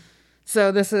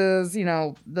 So this is,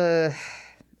 the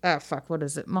what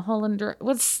is it? Mulholland.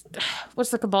 What's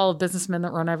the cabal of businessmen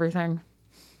that run everything?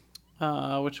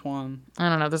 Which one? I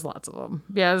don't know. There's lots of them.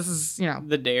 Yeah, this is,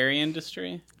 The dairy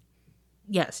industry?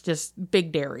 Yes, just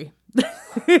big dairy.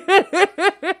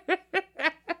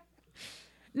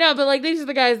 No, but these are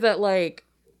the guys that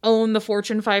own the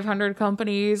Fortune 500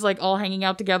 companies, all hanging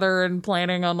out together and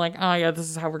planning on oh yeah, this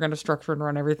is how we're going to structure and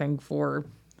run everything for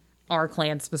our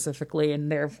clan specifically,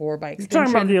 and therefore by extension. You're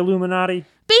talking about the Illuminati?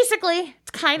 Basically,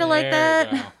 it's kind of like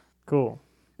that. Cool.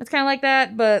 It's kind of like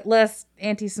that, but less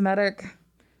anti-Semitic.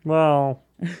 Well,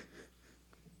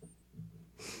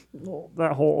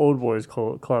 that whole Old Boys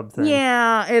Club thing.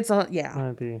 Yeah, yeah.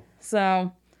 Might be.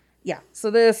 So, yeah.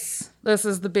 So this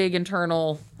is the big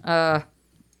internal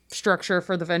structure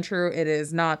for the venture. It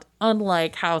is not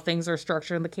unlike how things are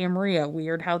structured in the Camarilla.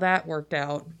 Weird how that worked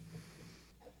out.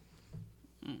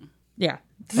 Yeah.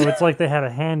 Oh, it's like they had a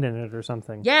hand in it or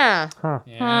something. Yeah. Huh.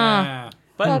 Yeah.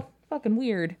 But fucking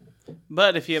weird.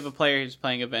 But if you have a player who's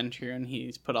playing a venture and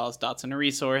he's put all his dots into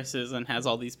resources and has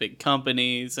all these big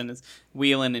companies and is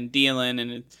wheeling and dealing,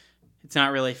 and it's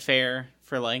not really fair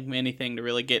for anything to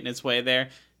really get in his way there,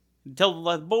 until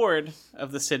the board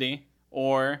of the city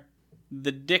or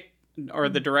the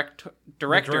directorate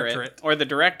or the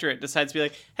directorate decides to be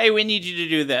like, hey, we need you to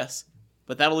do this,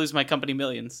 but that'll lose my company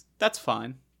millions. That's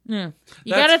fine. Yeah.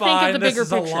 You gotta think of the bigger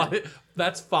picture.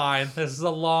 That's fine. This is a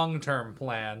long-term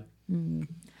plan.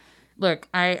 Look,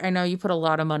 I know you put a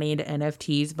lot of money into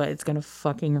NFTs, but it's gonna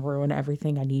fucking ruin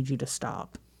everything. I need you to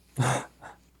stop.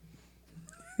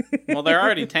 Well, they're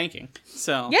already tanking,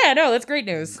 so... Yeah, no, that's great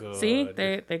news. Good. See?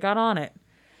 They got on it.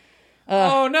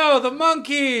 Oh no, the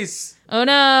monkeys! Oh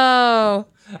no!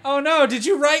 Oh no, did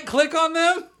you right-click on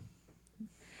them?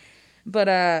 But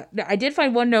I did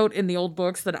find one note in the old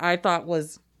books that I thought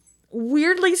was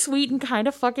weirdly sweet and kind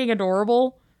of fucking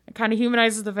adorable. It kind of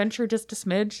humanizes the venture just a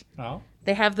smidge. Oh.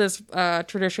 They have this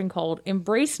tradition called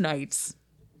Embrace Nights.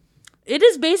 It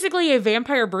is basically a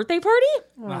vampire birthday party.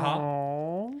 Uh-huh.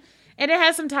 Aww. And it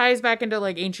has some ties back into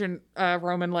ancient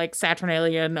Roman,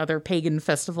 Saturnalia and other pagan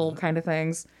festival kind of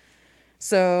things.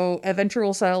 So a venture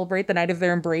will celebrate the night of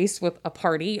their embrace with a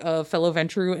party of fellow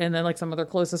venture and then some other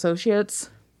close associates.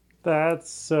 That's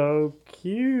so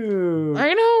cute.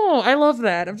 I know. I love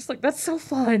that. I'm just that's so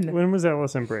fun. When was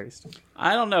Ellis embraced?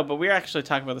 I don't know, but we were actually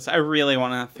talking about this. I really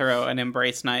want to throw an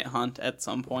Embrace Night hunt at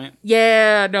some point.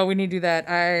 Yeah, no, we need to do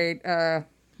that.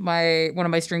 One of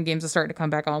my string games is starting to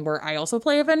come back on where I also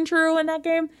play a Venturo in that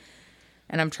game.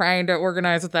 And I'm trying to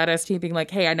organize with that ST being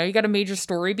hey, I know you got a major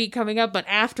story beat coming up, but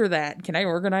after that, can I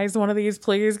organize one of these,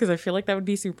 please? Because I feel like that would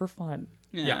be super fun.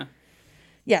 Yeah.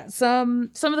 Yeah, some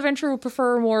of the venture will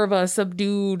prefer more of a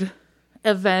subdued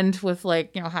event with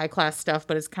high class stuff,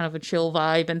 but it's kind of a chill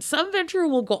vibe. And some venture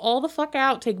will go all the fuck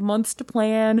out, take months to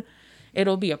plan.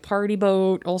 It'll be a party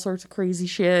boat, all sorts of crazy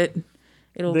shit.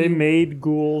 They made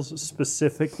ghouls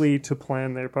specifically to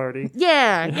plan their party.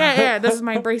 Yeah. This is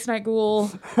my Embrace Night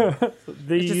ghoul.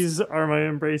 These are my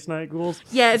Embrace Night ghouls.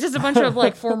 Yeah, it's just a bunch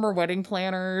of former wedding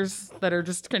planners that are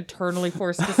just internally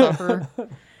forced to suffer.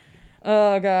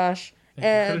 Oh gosh. You could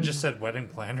have just said wedding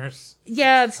planners.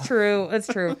 Yeah, it's true. It's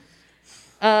true.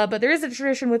 But there is a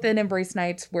tradition within Embrace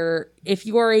Nights where if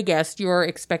you are a guest, you are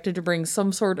expected to bring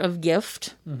some sort of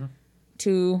gift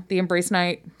to the Embrace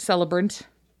Night celebrant.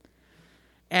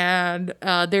 And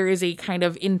there is a kind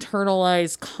of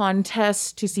internalized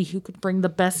contest to see who could bring the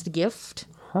best gift.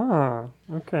 Huh.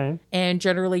 Okay. And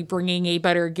generally bringing a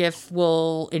better gift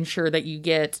will ensure that you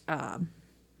get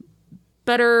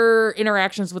better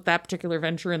interactions with that particular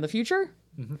venture in the future.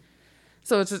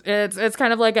 So it's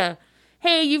kind of like a,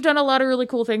 hey, you've done a lot of really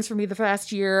cool things for me the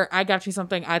past year. I got you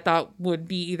something I thought would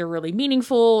be either really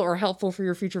meaningful or helpful for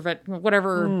your future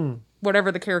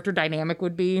whatever the character dynamic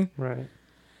would be. Right.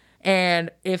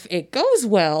 And if it goes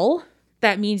well,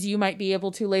 that means you might be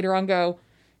able to later on go,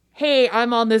 hey,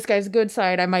 I'm on this guy's good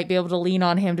side. I might be able to lean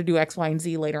on him to do X, Y, and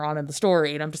Z later on in the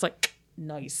story. And I'm just like,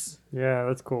 nice. Yeah,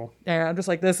 that's cool. And I'm just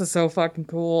like, this is so fucking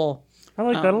cool. I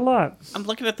like that a lot. I'm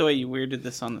looking at the way you weirded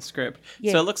this on the script.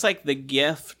 Yeah. So it looks like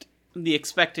the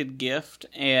expected gift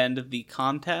and the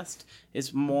contest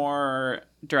is more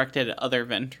directed at other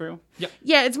Ventru.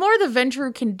 Yeah, it's more the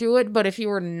Ventru can do it, but if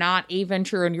you are not a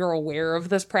Ventru and you're aware of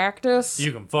this practice,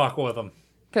 You can fuck with them.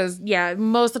 because, yeah,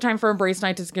 most of the time for Embrace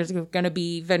Night, it's going to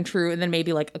be Ventru and then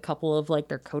maybe, like, a couple of, like,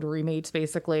 their coterie mates,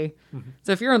 basically.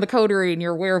 So if you're in the coterie and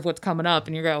you're aware of what's coming up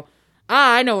and you go,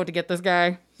 I know what to get this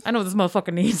guy. I know what this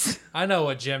motherfucker needs. I know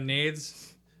what Jim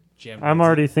needs. I'm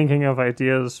already thinking of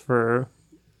ideas for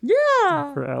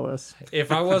Yeah. Ellis.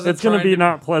 If I wasn't It's going to trying be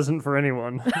not pleasant for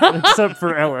anyone except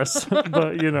for Ellis.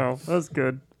 But, you know, that's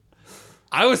good.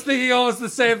 I was thinking almost the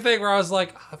same thing where I was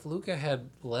like, if Luca had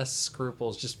less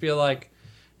scruples, just be like,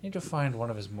 I need to find one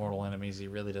of his mortal enemies he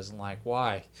really doesn't like.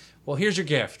 Why? Well, here's your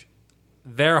gift.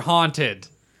 They're haunted.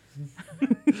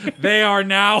 They are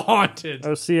now haunted.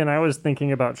 Oh, see, and I was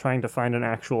thinking about trying to find an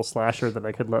actual slasher that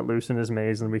I could let loose in his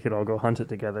maze and we could all go hunt it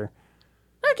together.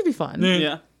 That could be fun.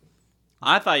 Yeah.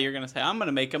 I thought you were going to say, I'm going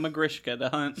to make him a Grishka to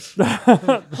hunt.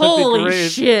 Holy great.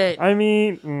 shit. I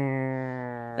mean,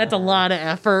 That's a lot of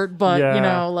effort, but, Yeah. you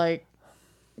know, like,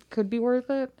 could be worth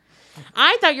it.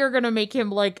 I thought you were going to make him,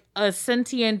 like, a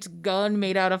sentient gun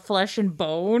made out of flesh and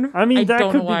bone. I mean, I that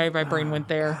don't could know be- why my brain went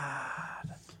there.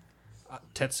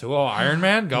 Tetsuo Iron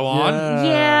Man, go on.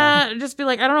 Yeah, just be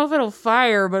like, I don't know if it'll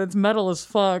fire, but it's metal as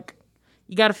fuck.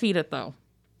 You gotta feed it, though.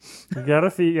 You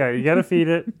gotta feed. Yeah, you gotta feed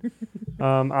it.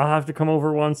 I'll have to come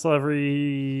over once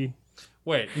every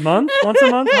Wait, month. Once a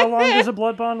month. How long does a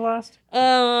blood bond last?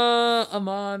 A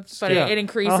month, but Yeah. it I'll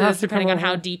increases have to depending come on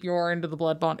how over. deep you are into the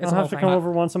blood bond. It's I'll a whole have to thing. come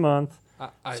over once a month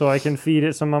so I can feed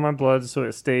it some of my blood so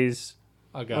it stays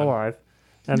alive,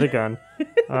 and a gun,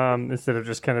 instead of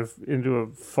just kind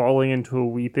of falling into a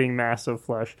weeping mass of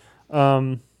flesh.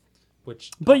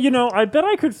 Which But you know, I bet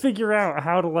I could figure out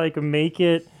how to like make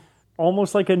it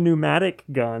almost like a pneumatic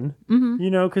gun. You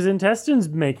know, because intestines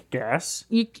make gas.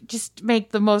 You just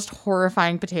make the most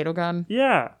horrifying potato gun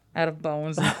Yeah, out of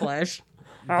bones and flesh.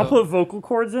 I'll put vocal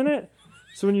cords in it,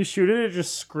 so when you shoot it, it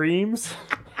just screams.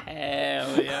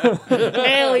 Hell yeah.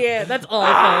 Hell yeah, that's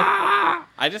awful.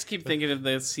 I just keep thinking of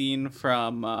the scene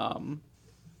from, I'm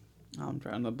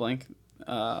drawing the blank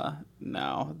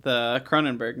now, the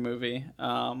Cronenberg movie.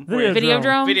 Where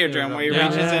Videodrome? Videodrome, where he Yeah.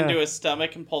 reaches Yeah. into his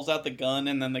stomach and pulls out the gun,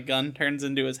 and then the gun turns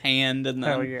into his hand, and then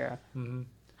Hell yeah!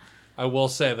 I will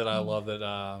say that I love that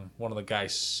one of the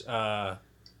guys,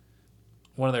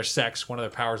 one of their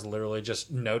powers literally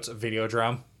just notes a video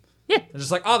drum. Yeah. It's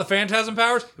just like, oh, the Phantasm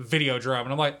powers, video drum.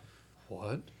 And I'm like,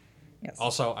 what? Yes.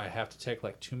 Also, I have to take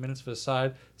like 2 minutes for the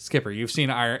side. Skipper, you've seen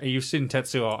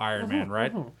Tetsuo Iron Man,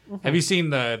 right? Have you seen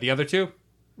the other two?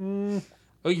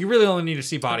 Oh, you really only need to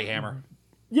see Body Hammer.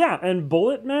 Yeah, and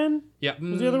Bullet Man, Yeah.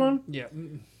 was the other one? Yeah.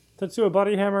 Tetsuo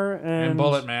Body Hammer, and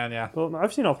Bullet Man, yeah. Bullet Man.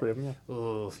 I've seen all three of them. Yeah,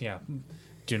 Ooh, yeah.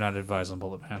 Do not advise on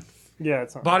Bullet Man. yeah,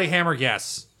 it's not. Body Hammer,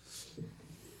 yes.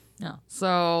 Yeah.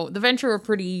 So the Venture are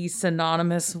pretty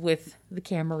synonymous with the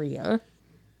Camarilla.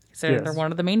 So Yes. they're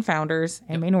one of the main founders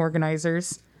and main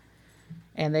organizers.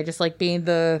 And they just like being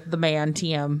the man,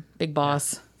 TM, big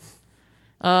boss.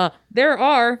 There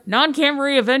are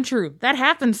non-Camarilla Venture. That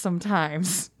happens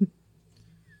sometimes.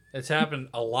 It's happened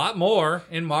a lot more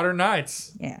in Modern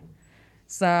Nights. Yeah.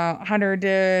 So Hunter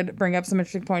did bring up some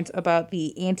interesting points about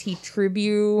the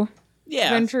anti-tribu yeah,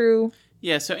 Venture.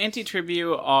 yeah. So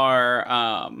anti-tribu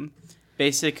are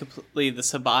basically the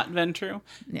Sabbat Ventru.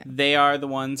 Yeah. They are the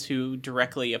ones who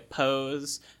directly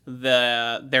oppose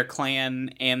their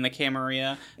clan and the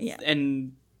Camarilla, Yeah.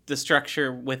 and the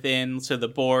structure within. So the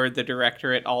board, the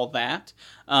directorate, all that.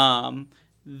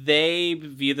 They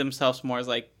view themselves more as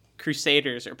like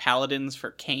crusaders or paladins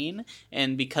for Cain,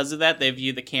 and because of that, they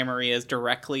view the Camarilla as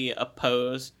directly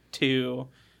opposed to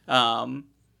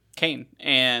Cain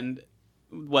and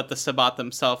what the Sabbat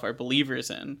themselves are believers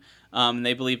in.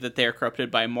 They believe that they're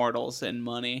corrupted by mortals and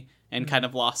money, and kind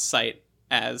of lost sight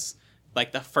as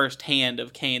like the first hand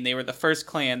of Cain. They were the first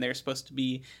clan. They were supposed to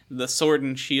be the sword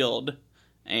and shield,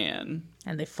 and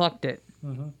And they fucked it.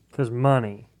 Because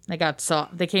money. They got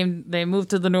soft. They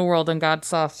moved to the New World and got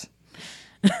soft.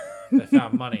 They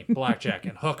found money, blackjack,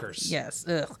 and hookers. Yes.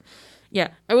 Ugh. Yeah,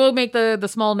 I will make the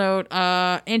small note.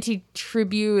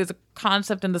 Anti-tribu is a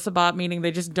concept in the Sabbat, meaning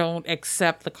they just don't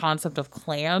accept the concept of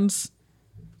clans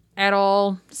at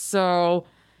all. So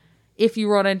if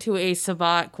you run into a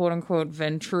Sabbat, quote-unquote,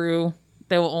 Ventru,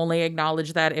 they will only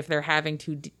acknowledge that if they're having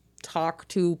to talk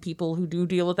to people who do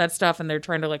deal with that stuff and they're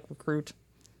trying to, like, recruit.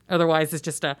 Otherwise, it's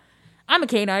just I'm a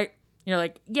Cainite. You're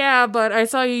like, yeah, but I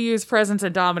saw you use presence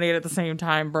and dominate at the same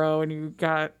time, bro, and you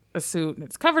got a suit and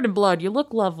it's covered in blood. You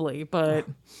look lovely, but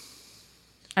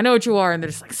I know what you are. And they're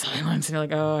just like, silence. And you're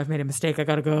like, oh, I've made a mistake. I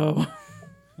gotta go.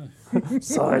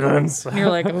 Silence. And you're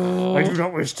like, oh. I do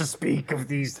not wish to speak of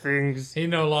these things. He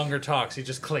no longer talks. He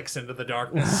just clicks into the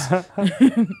darkness.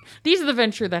 These are the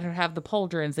Venture that have the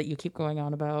pauldrons that you keep going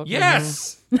on about.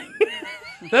 Yes!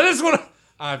 That is what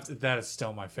that is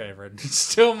still my favorite.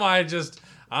 Still my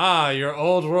your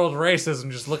old world racism.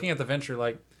 Just looking at the Venture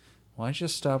like, why'd you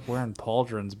stop wearing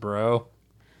pauldrons, bro?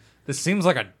 This seems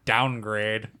like a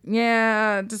downgrade.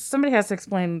 Yeah, just somebody has to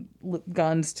explain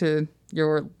guns to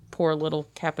your poor little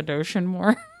Cappadocian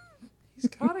more. He's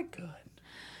got a gun.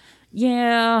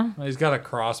 Yeah. He's got a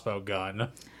crossbow gun.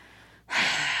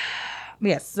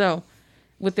 Yes, so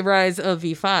with the rise of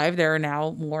V5, there are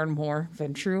now more and more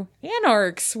Ventrue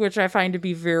Anarchs, which I find to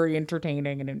be very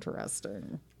entertaining and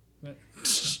interesting.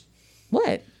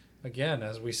 What? Again,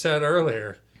 as we said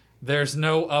earlier, there's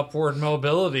no upward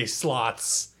mobility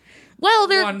slots. Well,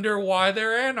 Wonder why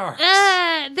they're anarchs.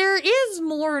 there is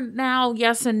more now,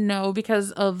 yes and no,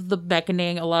 because of the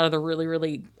beckoning. A lot of the really,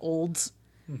 really olds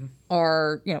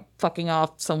are, fucking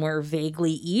off somewhere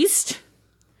vaguely east.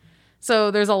 So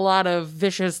there's a lot of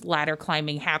vicious ladder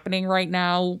climbing happening right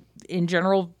now in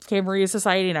general Camarilla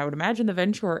society, and I would imagine the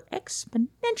Venture are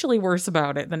exponentially worse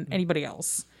about it than anybody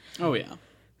else. Oh, yeah.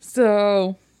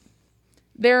 So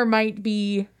there might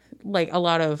be, like, a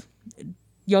lot of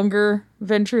younger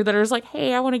Venture that are just like,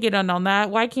 hey, I want to get in on that.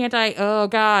 Why can't I? Oh,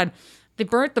 God. They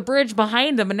burnt the bridge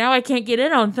behind them, and now I can't get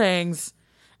in on things.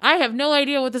 I have no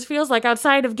idea what this feels like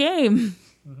outside of game.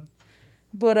 Mm-hmm.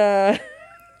 But,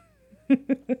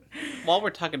 While we're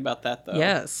talking about that, though.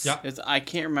 Yes. Yeah. I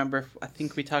can't remember. I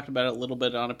think we talked about it a little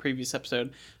bit on a previous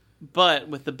episode. But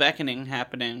with the beckoning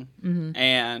happening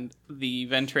and the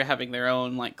Venture having their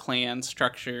own, like, clan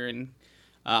structure and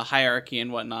hierarchy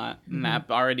and whatnot, and that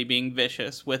already being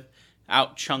vicious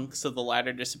without chunks of the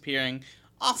ladder disappearing.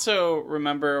 Also,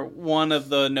 remember, one of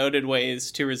the noted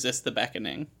ways to resist the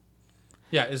beckoning.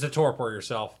 Yeah, is to torpor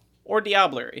yourself. Or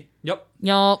diablerie. Yep.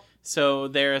 Yup. So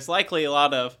there's likely a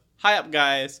lot of high-up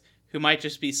guys who might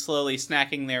just be slowly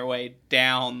snacking their way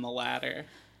down the ladder.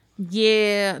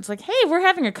 Yeah. It's like, hey, we're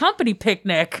having a company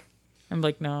picnic. I'm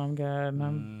like, no, I'm good.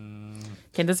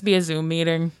 Can this be a Zoom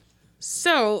meeting?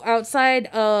 So outside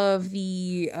of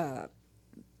the,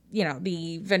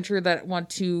 the Venture that want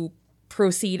to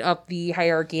proceed up the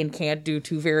hierarchy and can't due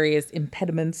to various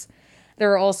impediments,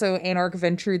 there are also Anarch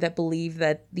Venture that believe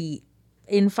that the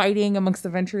infighting amongst the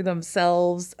Venture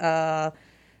themselves have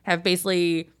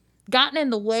basically gotten in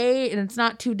the way, and it's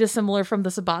not too dissimilar from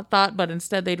the Sabbat thought, but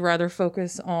instead they'd rather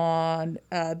focus on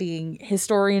being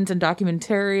historians and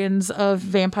documentarians of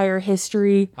vampire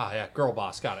history. Ah, yeah, girl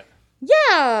boss, got it.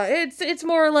 Yeah, it's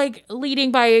more like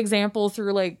leading by example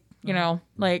through, like,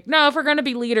 like, no, if we're going to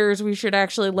be leaders, we should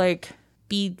actually, like,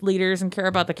 be leaders and care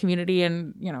about the community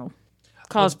and,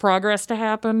 cause progress to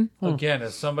happen. Again,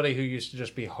 as somebody who used to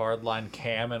just be hardline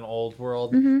cam in Old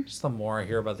World, just the more I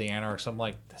hear about the Anarchs, I'm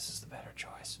like, this is the better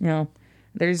choice.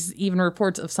 There's even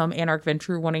reports of some Anarch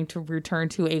Venture wanting to return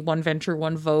to a one Venture,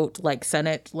 one vote, like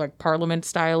Senate, like Parliament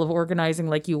style of organizing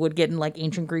like you would get in, like,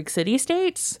 ancient Greek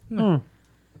city-states.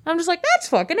 I'm just like, that's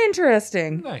fucking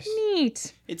interesting. Nice.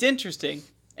 Neat. It's interesting.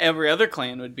 Every other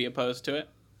clan would be opposed to it.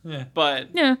 Yeah. But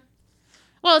Yeah.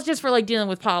 Well, it's just for, like, dealing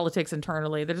with politics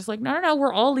internally. They're just like, no,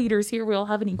 we're all leaders here. We all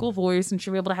have an equal voice and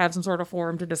should be able to have some sort of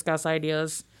forum to discuss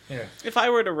ideas. Yeah. if I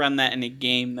were to run that in a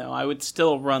game, though, I would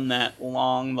still run that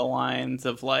along the lines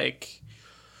of, like,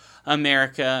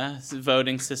 America's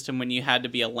voting system when you had to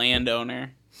be a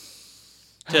landowner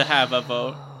to have a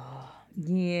vote.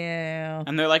 Yeah.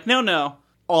 And they're like, no,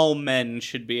 all men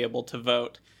should be able to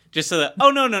vote. Just so that,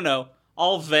 no,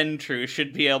 all Ventrue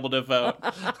should be able to vote.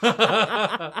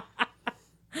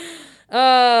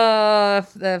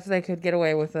 If they could get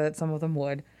away with it, some of them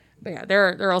would. But yeah,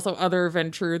 there are also other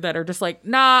Ventrue that are just like,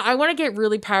 nah, I want to get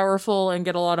really powerful and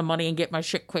get a lot of money and get my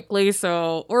shit quickly,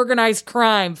 so organized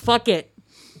crime, fuck it.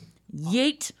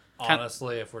 Yeet.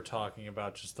 honestly, if we're talking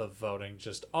about just the voting,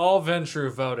 just all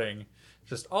Ventrue voting,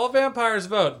 just all vampires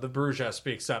vote, the Bruja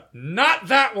speaks up. Not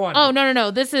that one! Oh,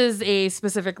 no. This is a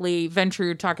specifically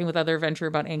Ventrue talking with other Ventrue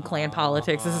about in-clan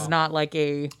politics. This is not like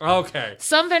a... Okay.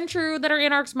 Some Ventrue that are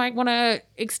Anarchs might want to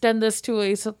extend this to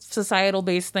a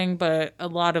societal-based thing, but a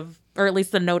lot of... Or at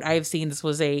least the note I've seen, this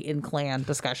was a in-clan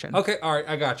discussion. Okay, alright,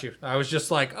 I got you. I was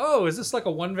just like, oh, is this like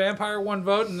a one vampire, one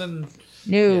vote? And then...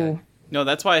 No. Yeah. No,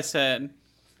 that's why I said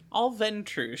all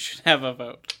Ventrue should have a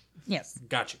vote. Yes.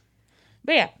 Got you.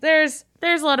 But yeah, there's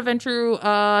a lot of Ventrue,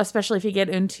 especially if you get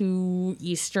into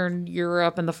Eastern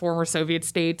Europe and the former Soviet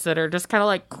states that are just kind of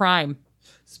like crime.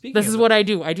 This is what I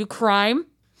do. I do crime.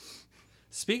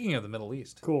 Speaking of the Middle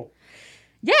East. Cool.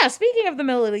 Yeah, speaking of the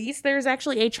Middle East, there's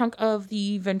actually a chunk of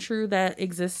the Ventrue that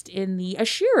exists in the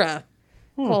Ashira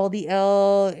called the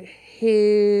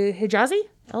Hijazi?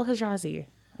 El Hijazi,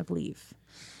 I believe.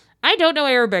 I don't know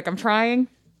Arabic. I'm trying.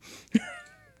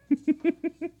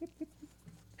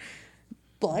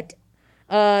 But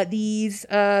these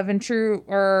Ventrue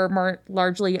are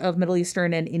largely of Middle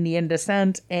Eastern and Indian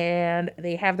descent, and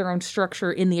they have their own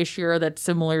structure in the Ashira that's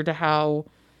similar to how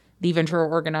the Ventrue are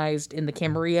organized in the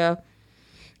Camarilla.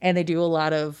 And they do a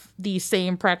lot of the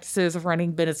same practices of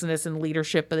running business and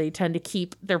leadership, but they tend to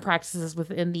keep their practices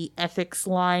within the ethics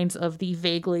lines of the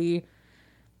vaguely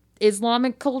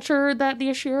Islamic culture that the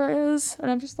Ashira is. And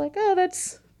I'm just like, oh,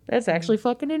 that's actually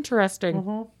fucking interesting.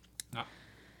 Mm-hmm.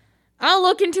 I'll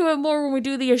look into it more when we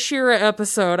do the Ashira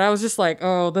episode. I was just like,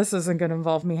 oh, this isn't going to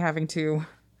involve me having to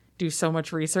do so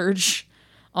much research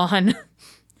on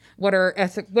what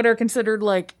are considered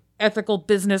like ethical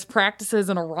business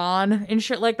practices in Iran and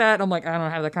shit like that. I'm like, I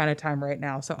don't have that kind of time right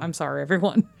now, so I'm sorry,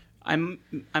 everyone. I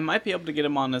might be able to get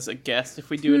him on as a guest if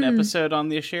we do an episode on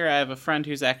the Ashira. I have a friend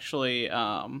who's actually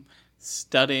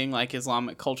studying like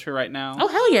Islamic culture right now. Oh,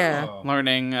 hell yeah.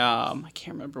 Learning, I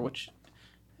can't remember which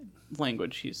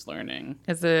language he's learning.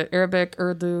 Is it Arabic,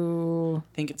 Urdu?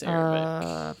 I think it's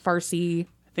Arabic. Farsi?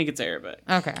 I think it's Arabic.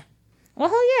 Okay. Well,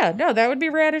 hell yeah. No, that would be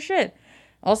rad as shit.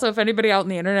 Also, if anybody out on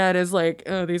the internet is like,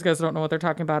 oh, these guys don't know what they're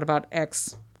talking about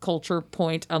X culture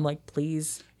point, I'm like,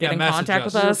 please get in contact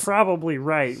with You're us. probably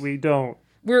right. We don't.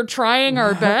 We're trying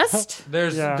our best.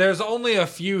 There's only a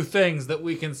few things that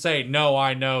we can say, no,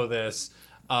 I know this.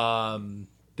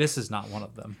 This is not one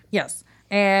of them. Yes.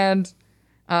 And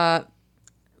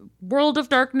World of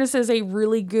Darkness is a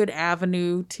really good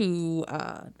avenue to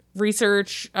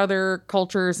research other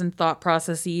cultures and thought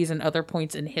processes and other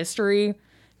points in history,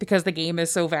 because the game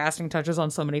is so vast and touches on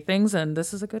so many things, and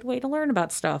this is a good way to learn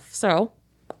about stuff. So,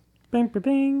 Bing,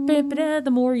 bing, bing.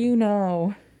 the more you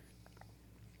know.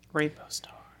 Rainbow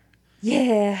Star.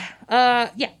 Yeah.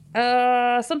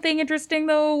 Something interesting,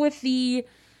 though, with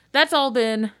that's all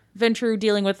been Ventrue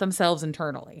dealing with themselves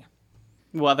internally.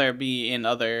 Whether it be in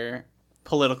other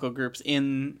political groups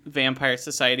in vampire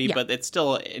society, Yeah. but it's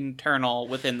still internal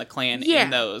within the clan Yeah.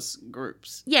 in those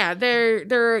groups. Yeah,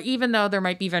 they're even though there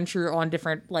might be Ventrue on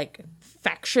different, like,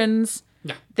 factions,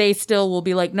 Yeah. they still will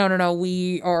be like, no,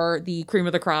 we are the cream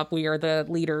of the crop, we are the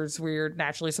leaders, we're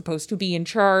naturally supposed to be in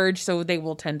charge, so they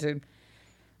will tend to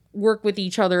work with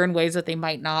each other in ways that they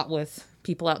might not with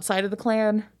people outside of the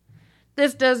clan.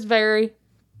 This does vary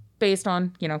based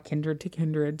on, kindred to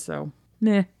kindred, so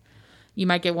meh. You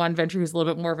might get one Ventrue who's a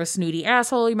little bit more of a snooty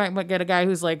asshole. You might get a guy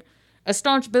who's like a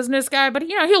staunch business guy, but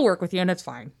he'll work with you and it's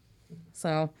fine.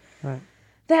 So Right.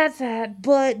 that's that.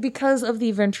 But because of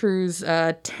the Ventrues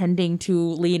tending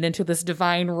to lean into this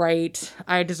divine right,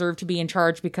 I deserve to be in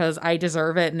charge because I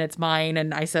deserve it and it's mine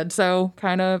and I said so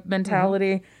kind of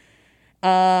mentality.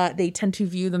 They tend to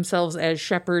view themselves as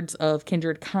shepherds of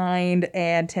kindred kind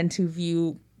and tend to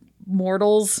view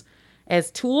mortals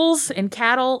as tools and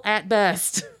cattle at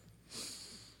best.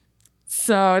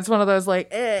 So it's one of those like,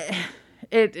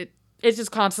 it's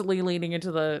just constantly leaning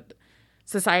into the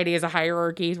society as a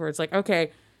hierarchy where it's like,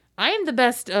 okay, I am the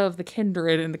best of the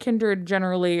kindred, and the kindred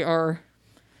generally are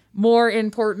more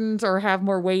important or have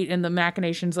more weight in the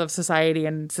machinations of society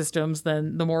and systems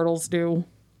than the mortals do.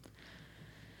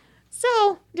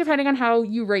 So, depending on how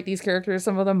you rate these characters,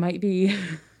 some of them might be...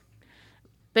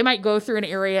 They might go through an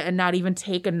area and not even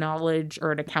take a knowledge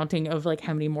or an accounting of like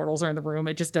how many mortals are in the room.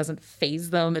 It just doesn't faze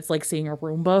them. It's like seeing a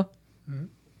Roomba. Mm-hmm.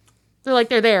 They're like,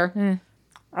 they're there.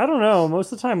 I don't know.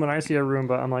 Most of the time when I see a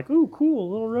Roomba, I'm like, ooh,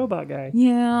 cool, little robot guy.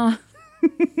 Yeah.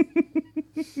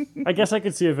 I guess I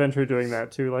could see a Ventrue doing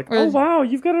that too. Like, oh wow,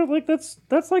 you've got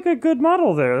that's like a good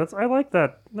model there. I like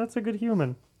that. That's a good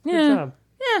human. Good job.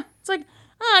 Yeah. It's like,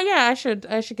 oh yeah, I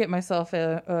should get myself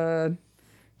a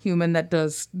human that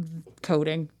does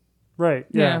coding. Right.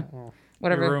 Yeah.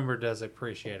 whatever. Your rumor does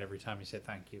appreciate every time you say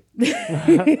thank you.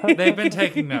 They've been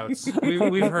taking notes.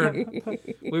 We've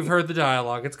heard the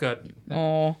dialogue. It's good.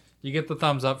 Oh. You get the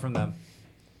thumbs up from them.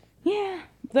 Yeah.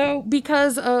 Though,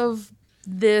 because of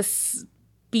this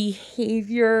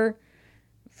behavior,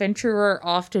 Ventrue are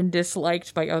often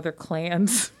disliked by other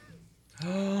clans.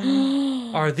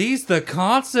 Are these the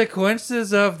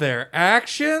consequences of their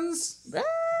actions?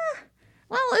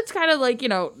 Well, it's kind of like,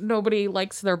 nobody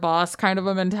likes their boss kind of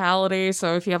a mentality.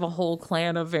 So if you have a whole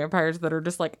clan of vampires that are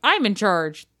just like, I'm in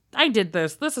charge. I did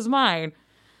this. This is mine.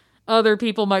 Other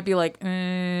people might be like,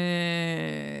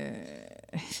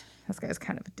 this guy's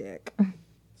kind of a dick.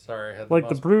 Sorry, I had Like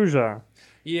the Bruja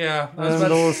Yeah, I and was the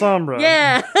about to- Lasombra.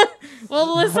 Yeah.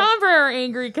 Well, the Lasombra are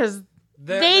angry because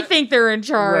they think they're in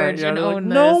charge Right, yeah, and they're like, own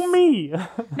this. no, me.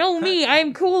 No, me.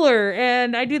 I'm cooler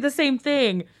and I do the same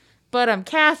thing, but I'm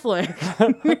Catholic.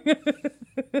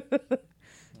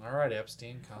 All right,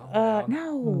 Epstein, calm down.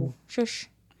 No. Shush.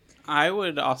 I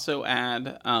would also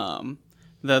add,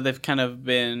 though they've kind of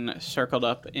been circled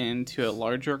up into a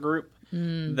larger group,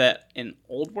 that in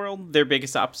Old World, their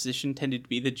biggest opposition tended to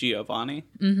be the Giovanni,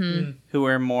 who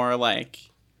are more like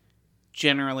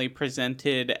generally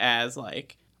presented as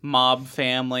like mob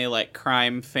family, like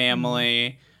crime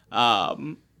family,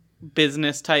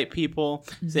 business type people.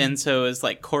 And so is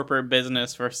like corporate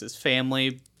business versus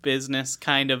family business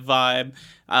kind of vibe.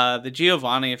 The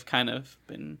Giovanni have kind of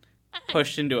been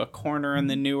pushed into a corner in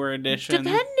the newer edition.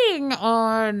 Depending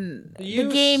on the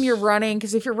game you're running,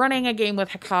 because if you're running a game with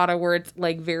Hakata where it's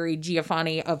like very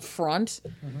Giovanni up front,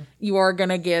 you are going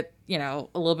to get, a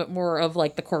little bit more of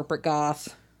like the corporate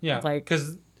goth. Yeah, Like,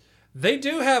 because they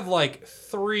do have like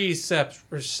 3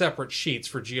 separate sheets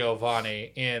for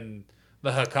Giovanni in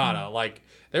the Hakata. Like,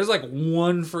 there's like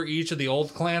one for each of the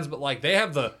old clans, but like they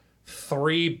have the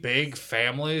 3 big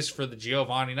families for the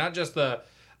Giovanni, not just the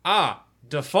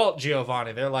default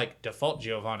Giovanni. They're like default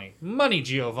Giovanni, money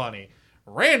Giovanni,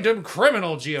 random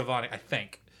criminal Giovanni. I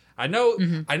think I know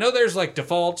there's like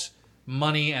default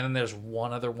money, and then there's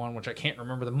one other one which I can't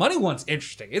remember. The money one's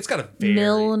interesting. It's got a very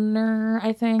Milner,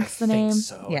 I think is the name.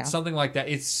 so. Yeah. It's something like that.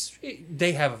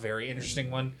 They have a very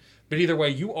interesting one. But either way,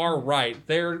 you are right.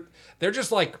 They're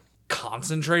just like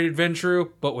concentrated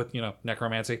Ventrue, but with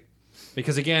necromancy.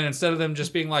 Because again, instead of them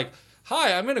just being like,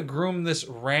 hi, I'm going to groom this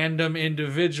random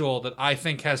individual that I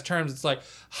think has terms, it's like,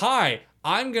 hi,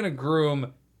 I'm going to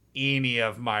groom any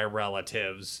of my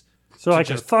relatives. So I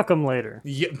can fuck them later.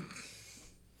 Yeah.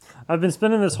 I've been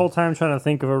spending this whole time trying to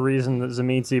think of a reason that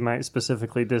Tzimisce might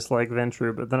specifically dislike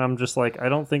Ventrue, but then I'm just like, I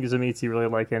don't think Tzimisce really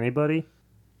like anybody.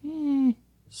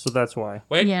 So that's why.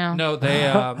 Wait, Yeah. no, they,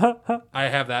 I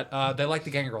have that. They like the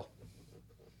gangrel.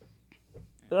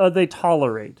 They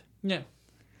tolerate. Yeah.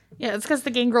 Yeah, it's because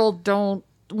the gangrel don't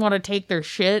want to take their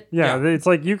shit. Yeah, Yeah. it's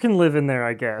like you can live in there,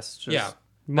 I guess. Just Yeah.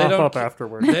 mop don't up ca-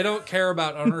 afterward. They don't care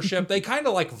about ownership. They kind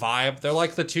of like vibe. They're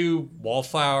like the 2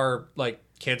 wallflower like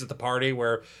kids at the party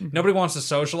where nobody wants to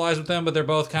socialize with them, but they're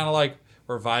both kind of like,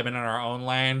 we're vibing in our own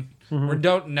lane. We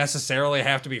don't necessarily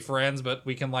have to be friends, but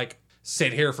we can like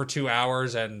sit here for 2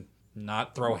 hours and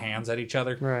not throw hands at each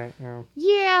other. Right, yeah.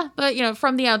 Yeah, but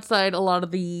from the outside, a lot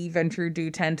of the Ventrue do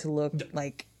tend to look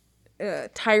like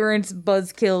tyrants,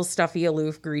 buzzkills, stuffy,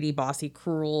 aloof, greedy, bossy,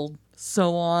 cruel,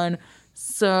 so on.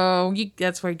 So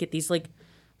that's where you get these like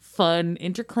fun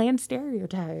interclan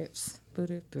stereotypes.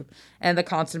 And the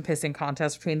constant pissing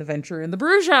contest between the Ventrue and the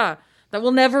Bruja that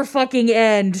will never fucking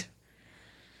end.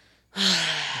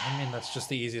 I mean, that's just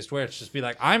the easiest way. It's just be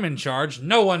like, I'm in charge.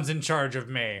 No one's in charge of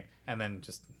me. And then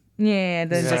just Yeah,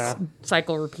 then Yeah. just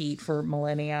cycle repeat for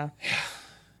millennia.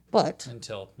 But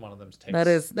until one of them takes that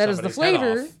is the somebody's head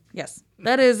flavor. off. Yes,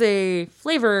 that is a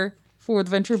flavor for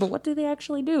the Ventrue. But what do they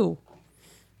actually do?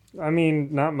 I mean,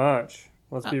 not much.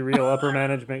 Let's be real. Upper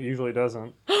management usually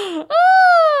doesn't.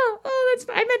 That's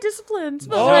I meant disciplines.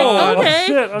 But Oh, like, okay,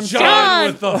 Shit, I'm John John!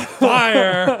 with the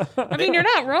fire. I mean you're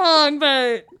not wrong,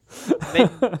 but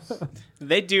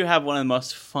They do have one of the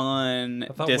most fun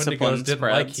I thought discipline Wendigos didn't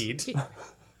like spreads. heat.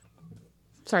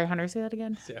 sorry, Hunter, say that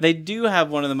again. They do have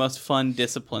one of the most fun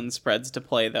discipline spreads to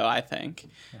play, though, I think.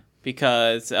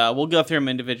 Because we'll go through them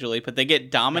individually, but they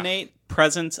get Dominate,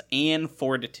 Presence, and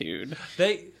Fortitude.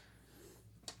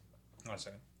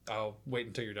 I'll wait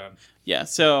until you're done. Yeah,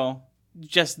 so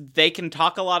just they can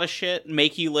talk a lot of shit,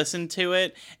 make you listen to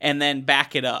it, and then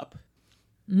back it up.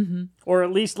 Or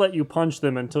at least let you punch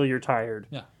them until you're tired.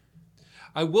 Yeah.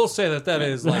 I will say that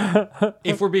is like,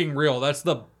 if we're being real, that's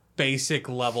the basic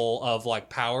level of like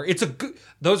power. It's a good,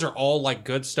 those are all like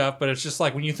good stuff, but it's just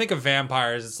like when you think of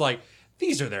vampires, it's like,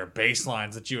 these are their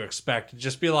baselines that you expect to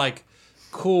just be like,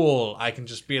 cool. I can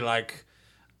just be like,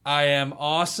 I am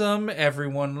awesome.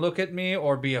 Everyone look at me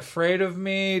or be afraid of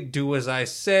me. Do as I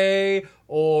say.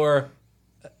 Or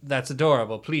that's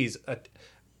adorable. Please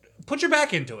put your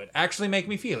back into it. Actually make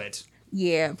me feel it.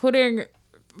 Yeah, putting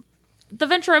the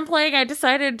Ventrue I'm playing, I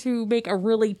decided to make a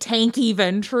really tanky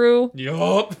Ventrue,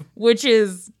 Yup. which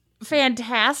is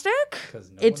fantastic.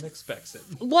 Because no It's one expects it.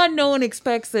 one, no one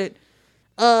expects it.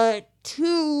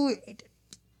 Two,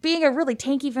 being a really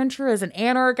tanky Ventrue as an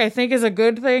Anarch, I think is a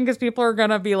good thing because people are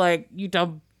gonna be like, "You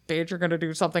dumb bitch, you're gonna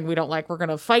do something we don't like. We're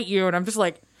gonna fight you." And I'm just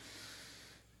like,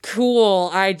 "Cool.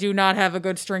 I do not have a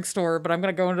good strength store, but I'm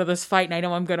gonna go into this fight and I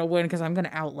know I'm gonna win because I'm gonna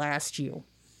outlast you."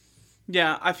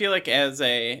 Yeah, I feel like as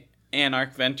a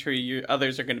Anarch Ventrue,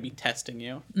 others are going to be testing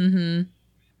you.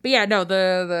 But yeah, no,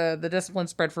 the discipline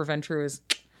spread for Ventrue is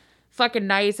fucking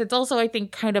nice. It's also, I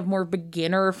think, kind of more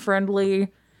beginner friendly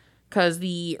because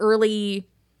the early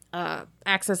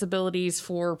access abilities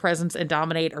for Presence and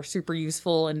Dominate are super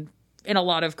useful and in a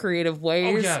lot of creative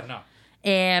ways. Oh, yeah, no.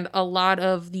 And a lot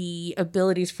of the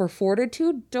abilities for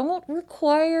Fortitude don't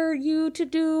require you to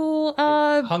do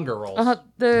Hunger rolls.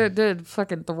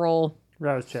 the roll.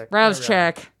 Rouse check. Rouse Yeah.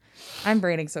 check. I'm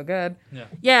braining so good. Yeah.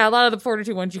 Yeah, a lot of the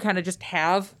Fortitude ones you kind of just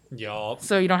have. Yup.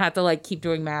 So you don't have to like keep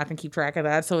doing math and keep track of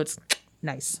that. So it's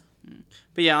nice.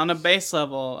 But yeah, on a base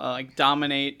level, like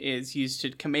Dominate is used to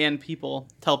command people,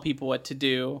 tell people what to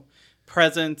do.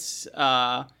 Presence,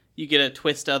 you get to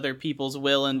twist other people's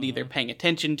will into either paying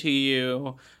attention to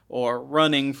you, or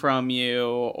running from you,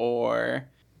 or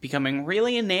becoming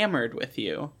really enamored with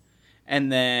you.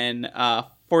 And then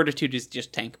Fortitude is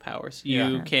just tank powers. You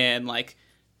Yeah. can like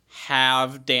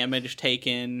have damage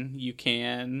taken. You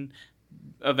can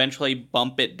eventually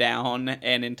bump it down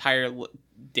an entire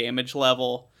damage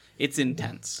level. It's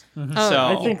intense. Oh, So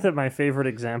I think that my favorite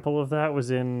example of that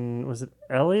was it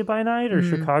LA by Night or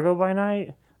Chicago by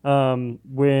Night?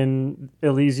 When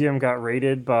Elysium got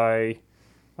raided by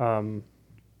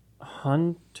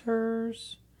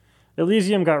hunters.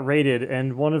 Elysium got raided,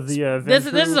 and one of the This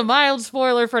is a mild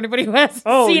spoiler for anybody who has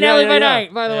seen yeah, Ellie yeah, by yeah.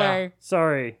 Night, by the Yeah. way.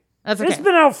 Sorry. That's okay. It's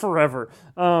been out forever.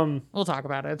 We'll talk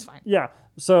about it. It's fine. Yeah.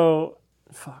 So,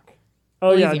 fuck.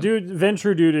 Oh yeah, Elysium.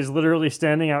 Ventrue dude is literally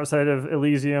standing outside of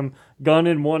Elysium, gun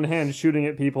in one hand, shooting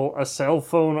at people, a cell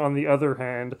phone on the other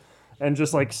hand, and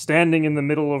just like standing in the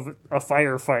middle of a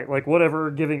firefight, like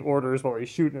whatever, giving orders while he's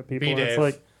shooting at people. And it's B-Dave.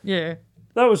 like Yeah.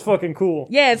 that was fucking cool.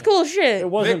 Yeah, it's cool shit. It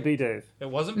wasn't B-Dave. It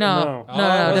wasn't? No. No. Oh, No, it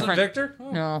wasn't different. Victor?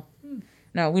 Oh. No.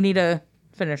 No, we need to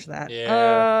finish that.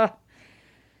 Yeah.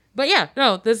 But yeah,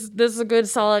 no, this is a good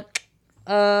solid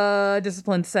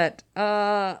discipline set.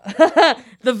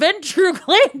 The Ventrue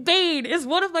Clan Bane is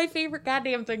one of my favorite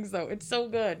goddamn things though. It's so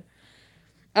good.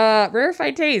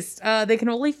 Rarefied taste. They can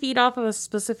only feed off of a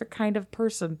specific kind of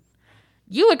person.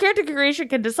 You, a character creation,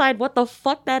 can decide what the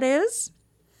fuck that is.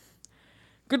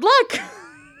 Good luck.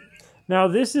 Now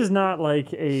this is not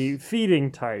like a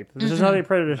feeding type. This is not a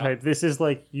predator type. This is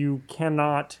like you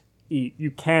cannot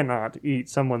eat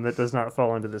someone that does not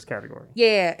fall into this category.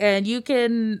 Yeah, and you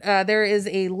can, there is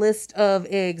a list of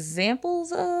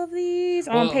examples of these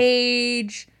on Well-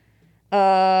 page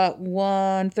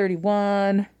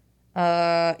 131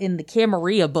 in the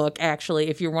Camarilla book, actually,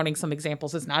 if you're wanting some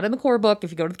examples. It's not in the core book.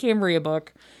 If you go to the Camarilla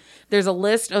book, there's a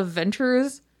list of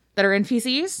Ventures that are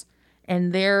NPCs,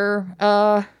 and their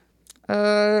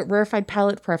rarefied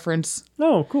palette preference.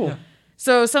 Oh, cool.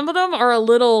 So some of them are a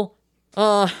little...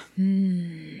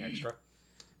 Extra.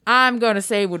 I'm going to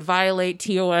say would violate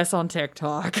TOS on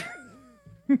TikTok.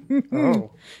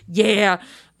 Oh. Yeah.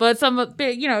 But some,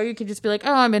 you could just be like,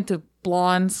 oh, I'm into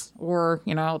blondes, or,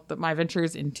 my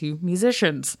venture's into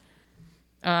musicians.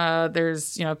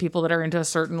 There's, people that are into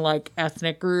certain like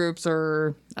ethnic groups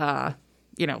or,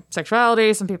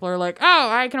 sexuality. Some people are like, oh,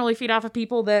 I can only feed off of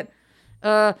people that,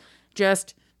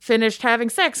 just finished having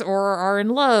sex or are in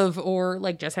love or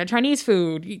like just had Chinese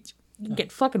food. You can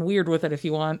get fucking weird with it if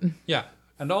you want. Yeah.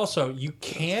 And also, you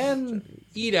can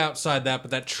eat outside that,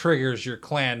 but that triggers your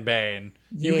clan bane.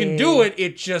 You can do it,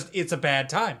 it's a bad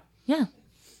time. Yeah.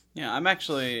 yeah, I'm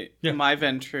actually Yeah. my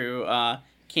Ventrue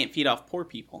can't feed off poor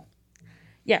people.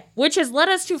 Yeah, which has led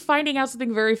us to finding out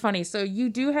something very funny. So you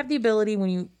do have the ability when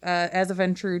you, as a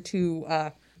Ventrue,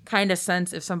 to kind of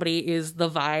sense if somebody is the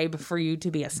vibe for you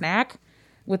to be a snack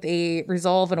with a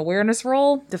resolve and awareness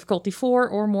roll, difficulty 4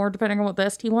 or more, depending on what the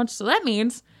ST wants. So that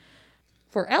means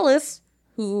for Ellis,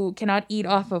 who cannot eat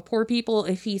off of poor people,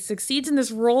 if he succeeds in this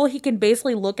roll, he can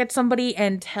basically look at somebody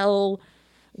and tell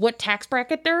what tax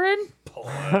bracket they're in.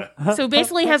 So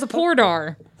basically has a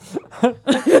Pordar.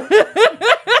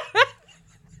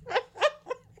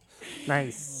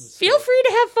 Nice. Feel free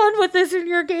to have fun with this in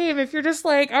your game. If you're just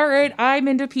like, all right, I'm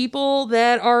into people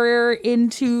that are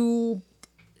into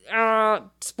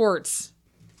sports.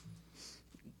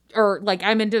 Or, like,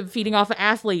 I'm into feeding off of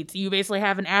athletes. You basically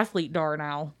have an athlete dar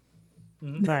now.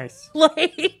 Nice.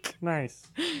 Like, Nice.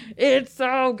 it's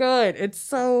so good. It's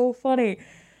so funny.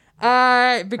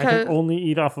 I Because, can only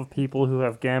eat off of people who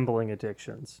have gambling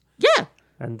addictions. yeah.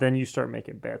 And then you start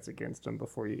making bets against them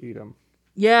before you eat them.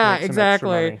 Yeah, Make some extra exactly.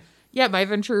 money. Yeah, my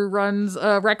venture runs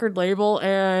a record label,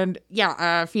 and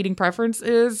feeding preference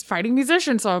is fighting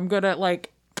musicians. So I'm good at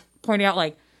like pointing out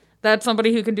like that's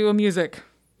somebody who can do a music.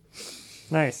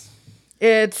 Nice.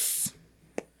 It's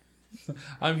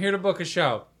I'm here to book a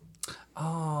show.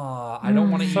 Oh, I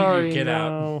don't want to eat Sorry, you. Get out.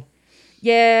 no.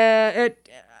 yeah.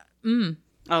 I was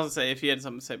gonna say if you had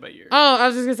something to say about your I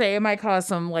was just gonna say it might cause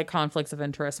some like conflicts of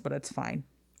interest, but it's fine.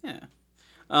 yeah.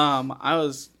 I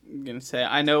was gonna say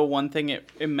I know one thing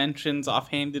it mentions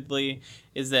offhandedly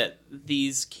is that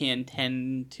these can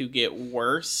tend to get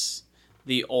worse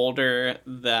the older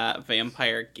that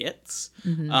vampire gets.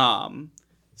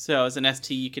 So as an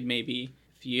ST, you could maybe,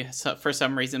 if you for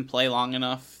some reason play long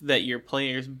enough that your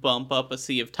players bump up a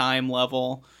Sea of Time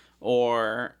level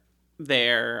or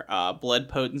their blood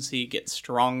potency gets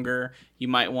stronger, you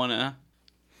might want to.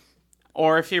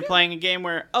 Or if you're playing a game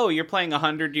where, you're playing a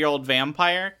 100-year-old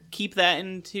vampire, keep that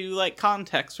into, like,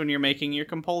 context when you're making your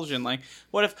compulsion. Like,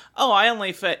 what if, I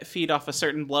only feed off a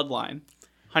certain bloodline.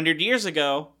 100 years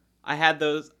ago, I had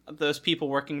those people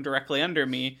working directly under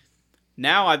me.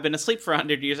 Now I've been asleep for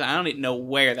 100 years, and I don't even know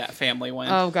where that family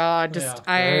went. Oh god,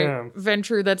 Damn.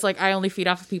 venture that's like I only feed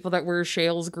off of people that wear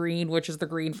Shales green, which is the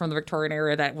green from the Victorian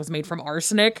era that was made from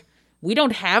arsenic. We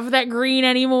don't have that green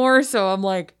anymore, so I'm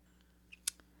like,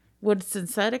 would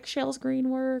synthetic Shales green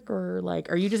work? Or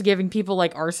like, are you just giving people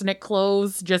like arsenic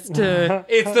clothes just to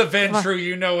It's the Ventru,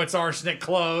 you know it's arsenic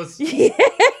clothes.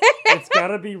 It's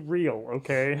gotta be real,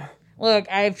 okay? look,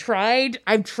 I've tried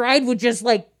with just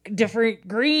like different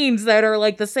greens that are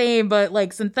like the same but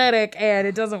like synthetic, and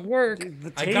it doesn't work.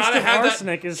 The I taste gotta of have that-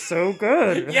 arsenic is so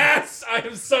good. Yes! I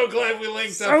am so glad we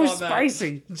linked up So on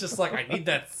spicy. that. Just like, I need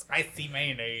that spicy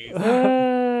mayonnaise.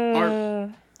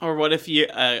 Or what if you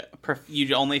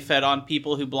you only fed on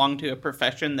people who belong to a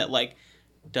profession that like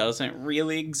doesn't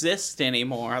really exist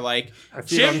anymore, like I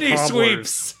feed on Chimney cobblers.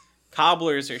 sweeps!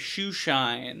 cobblers or shoe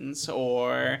shines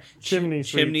or Chimney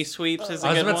chimney sweeps is a I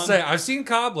was good about one. to say, I've seen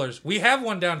cobblers. We have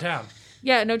one downtown.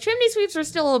 Yeah, no, chimney sweeps are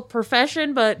still a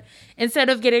profession, but instead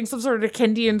of getting some sort of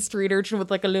Kendian street urchin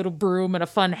with like a little broom and a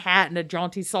fun hat and a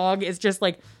jaunty song, it's just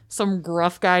like some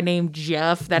gruff guy named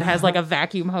Jeff that has like a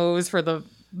vacuum hose for the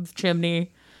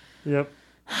chimney. Yep.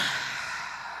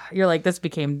 You're like, this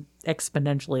became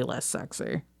exponentially less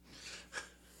sexy.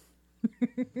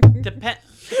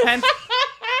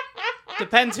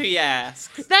 Depends who you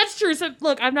ask. That's true. So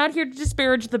look, I'm not here to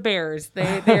disparage the bears.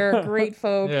 They're great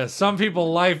folk. Yeah, some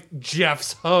people like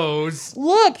Jeff's hose.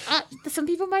 Look, some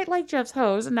people might like Jeff's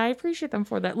hose, and I appreciate them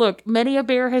for that. Look, many a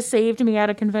bear has saved me at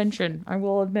a convention. I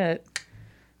will admit,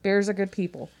 bears are good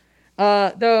people.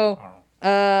 Fun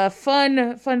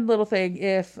little thing.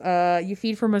 If you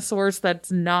feed from a source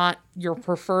that's not your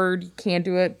preferred, you can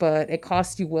do it, but it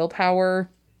costs you willpower.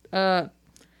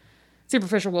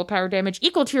 Superficial willpower damage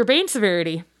equal to your bane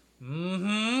severity.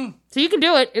 Mm-hmm. So you can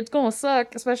do it. It's gonna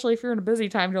suck, especially if you're in a busy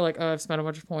time. You're like, oh, I've spent a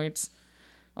bunch of points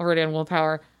already on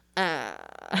willpower.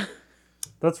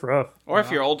 That's rough. Or if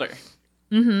you're older.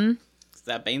 Mm-hmm.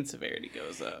 That bane severity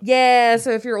goes up. Yeah,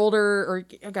 so if you're older, or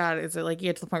God, is it like you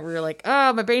get to the point where you're like,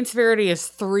 oh, my bane severity is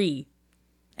 3.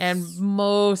 And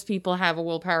most people have a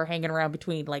willpower hanging around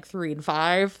between like 3 and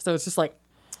 5. So it's just like,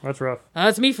 That's rough.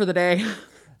 that's me for the day.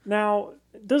 Now,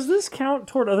 does this count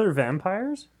toward other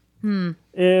vampires?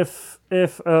 If a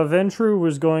Ventru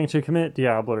was going to commit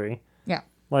diablerie, Yeah.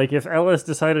 like if Ellis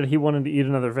decided he wanted to eat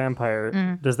another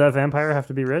vampire, does that vampire have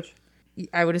to be rich?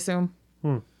 I would assume.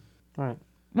 All right.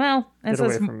 Well, Get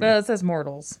away from me. it says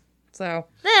mortals. So,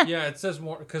 Yeah, it says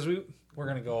more, because we're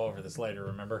going to go over this later,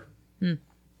 remember?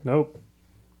 Nope.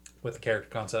 With the character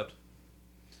concept.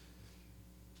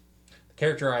 The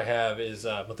character I have is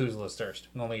Methuselah's Thirst.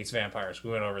 He only eats vampires.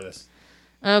 We went over this.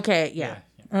 okay, yeah.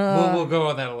 We'll go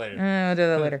on that later. I'll do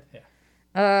that later.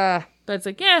 Yeah. But it's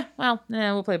like,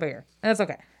 we'll play by ear. That's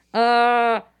okay.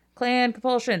 Clan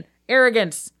compulsion,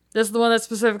 arrogance. This is the one that's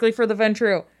specifically for the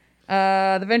Ventru.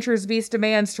 The Ventru's beast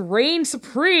demands to reign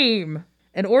supreme.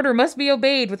 An order must be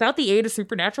obeyed without the aid of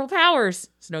supernatural powers.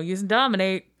 It's no use in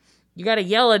dominate. You gotta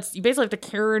yell. You basically have to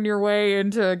Karen your way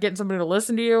into getting somebody to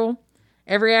listen to you.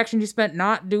 Every action you spent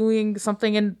not doing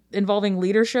something involving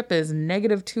leadership is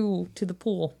 -2 to the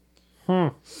pool.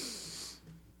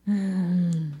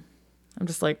 I'm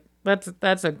just like,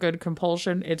 that's a good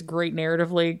compulsion. It's great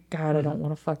narratively. God, I don't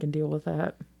want to fucking deal with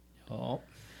that. Oh.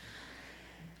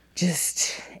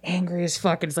 Just angry as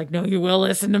fuck. And it's like, no, you will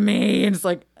listen to me. And it's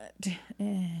like,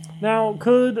 Now,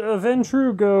 could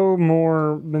Ventrue go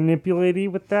more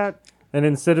manipulative with that? And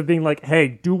instead of being like, hey,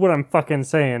 do what I'm fucking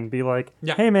saying, be like,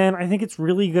 Yeah. hey, man, I think it's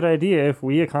really good idea if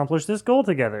we accomplish this goal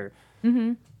together.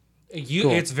 Cool.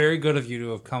 Cool. It's very good of you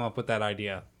to have come up with that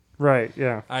idea. Right,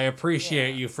 yeah. I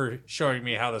appreciate you for showing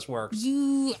me how this works.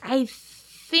 I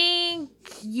think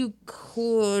you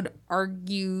could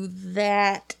argue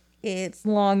that as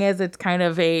long as it's kind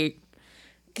of a...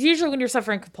 Because usually when you're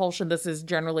suffering compulsion, this is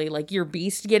generally like your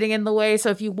beast getting in the way. So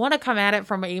if you want to come at it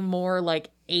from a more like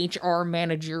HR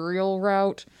managerial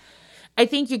route, I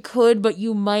think you could, but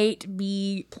you might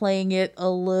be playing it a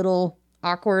little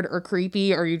awkward or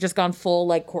creepy, or you've just gone full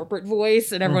like corporate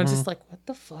voice and everyone's just like, what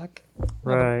the fuck?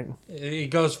 Right. He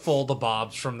goes full the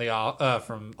Bobs from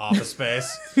from Office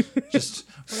Space. Just,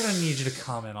 we're gonna need you to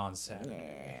comment on set.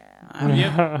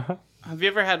 Have you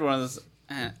ever had one of those?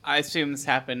 I assume this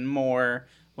happened more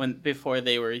before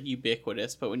they were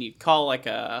ubiquitous, but when you call like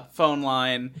a phone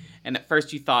line and at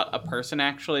first you thought a person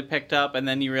actually picked up, and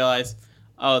then you realize,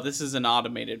 oh, this is an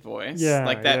automated voice. Yeah,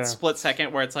 like that yeah. split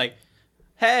second where it's like,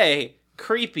 hey,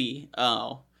 creepy.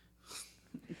 Oh,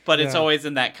 but it's Yeah. always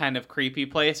in that kind of creepy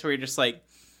place where you're just like,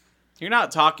 you're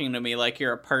not talking to me like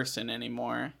you're a person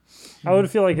anymore. I would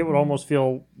feel like it would almost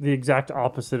feel the exact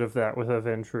opposite of that with a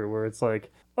Ventrue, where it's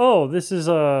like, oh, this is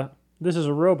a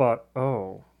robot.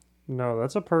 Oh, no,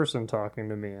 that's a person talking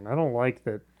to me, and I don't like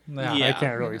that. Yeah. Yeah. I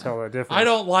can't really tell that difference. I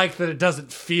don't like that it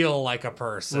doesn't feel like a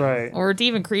person. Right. Or it's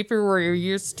even creepier where you're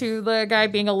used to the guy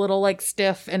being a little like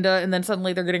stiff and then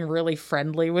suddenly they're getting really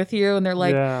friendly with you and they're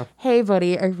like, Yeah. hey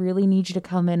buddy, I really need you to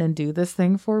come in and do this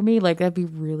thing for me. Like that'd be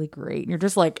really great. And you're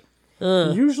just like,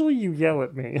 ugh. Usually you yell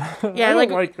at me. Yeah, I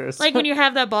don't like this. Like when you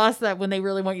have that boss that when they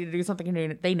really want you to do something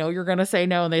and they know you're gonna say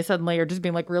no and they suddenly are just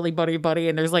being like really buddy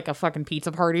and there's like a fucking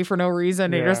pizza party for no reason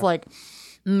and you're just Yeah. like,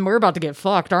 we're about to get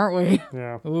fucked, aren't we?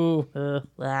 Yeah. Ooh,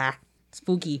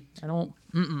 spooky. I don't.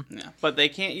 Yeah, but they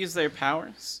can't use their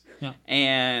powers. Yeah.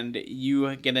 And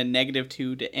you get a -2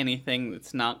 to anything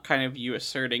that's not kind of you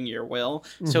asserting your will.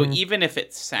 So even if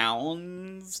it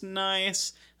sounds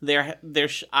nice,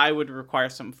 I would require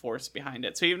some force behind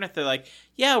it. So even if they're like,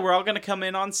 yeah, we're all going to come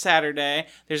in on Saturday,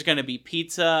 there's going to be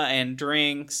pizza and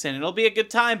drinks, and it'll be a good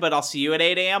time, but I'll see you at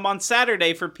 8 a.m. on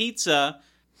Saturday for pizza.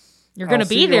 You're gonna I'll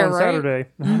be see you there, on right?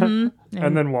 Saturday.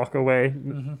 And then walk away.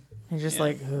 You're just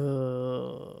like,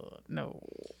 no.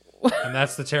 And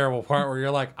that's the terrible part where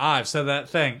you're like, I've said that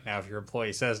thing. Now, if your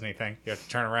employee says anything, you have to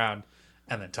turn around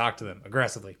and then talk to them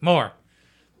aggressively. More.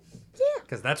 Yeah.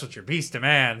 Because that's what your beast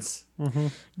demands.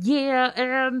 Yeah,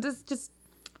 and it's just.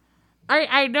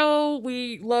 I know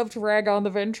we love to rag on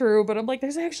the Ventrue, but I'm like,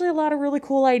 there's actually a lot of really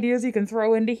cool ideas you can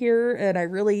throw into here, and I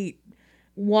really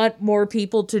want more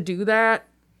people to do that.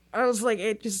 I was like,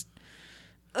 it just.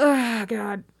 Oh,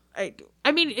 God.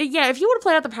 I mean, yeah, if you want to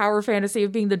play out the power fantasy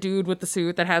of being the dude with the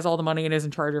suit that has all the money and is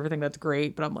in charge of everything, that's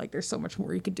great. But I'm like, there's so much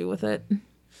more you could do with it.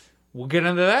 We'll get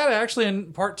into that actually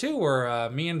in part 2, where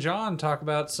me and John talk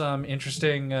about some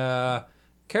interesting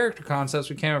character concepts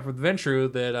we came up with Ventrue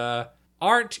that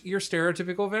aren't your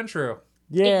stereotypical Ventrue.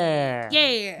 Yeah.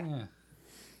 Yeah.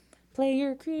 Play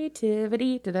your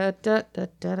creativity.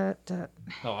 Da-da-da-da-da-da.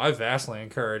 Oh, I vastly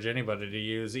encourage anybody to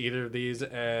use either of these,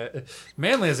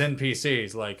 mainly as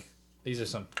NPCs. Like, these are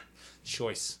some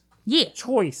choice. Yeah.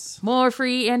 Choice. More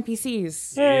free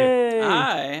NPCs. Hey.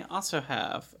 I also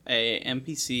have a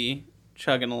NPC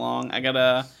chugging along.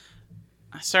 I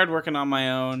started working on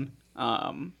my own,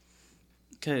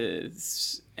 did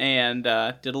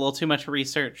a little too much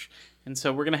research, and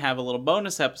so we're gonna have a little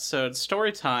bonus episode,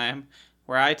 story time,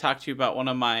 where I talk to you about one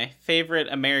of my favorite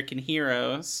American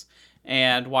heroes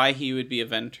and why he would be a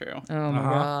Ventrue. Oh my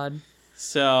god.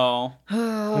 So,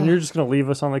 And you're just going to leave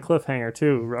us on the cliffhanger,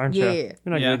 too, aren't you? Yeah. You're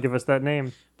not Yeah. going to give us that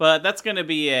name. but that's gonna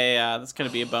be a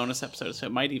bonus episode, so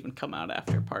it might even come out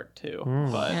after part 2.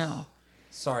 But No.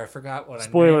 Sorry, I forgot what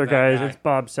Spoiler, I named that guys. guy. It's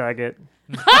Bob Saget.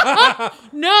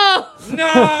 No!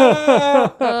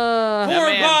 No! Poor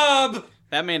man- Bob!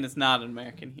 that man is not an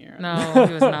American hero. No,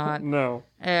 he was not. No.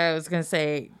 I was going to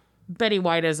say Betty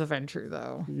White is a Ventrue,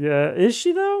 though. Yeah. Is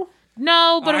she, though?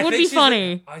 No, but it I would think be she's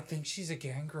funny. I think she's a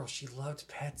gang girl. She loved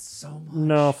pets so much.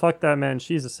 No, fuck that man.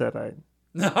 She's a Setite.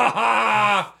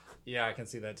 Yeah, I can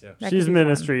see that too. That She's could be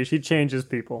ministry. She changes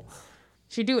people.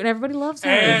 She do it and everybody loves her.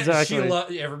 And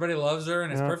Exactly. everybody loves her,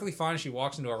 and it's Yeah. perfectly fine. She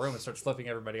walks into a room and starts flipping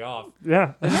everybody off.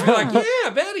 Yeah. And she'll be like, "Yeah,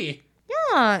 Betty."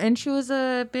 Yeah, and she was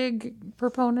a big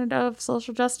proponent of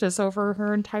social justice over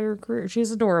her entire career.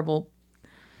 She's adorable.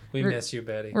 We miss you,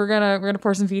 Betty. We're gonna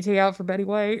pour some VT out for Betty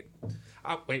White.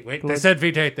 Oh, wait. They said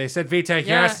Vitae. They said Vitae.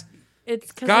 Yes.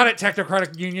 It's 'cause Got it,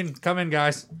 Technocratic Union. Come in,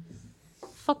 guys.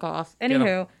 Fuck off. 'em.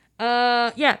 Anywho,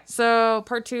 yeah. So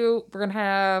part 2, we're gonna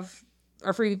have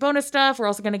our free bonus stuff. We're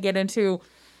also gonna get into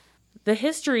the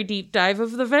history deep dive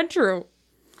of the Ventru.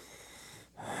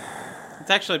 It's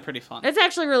actually pretty fun. It's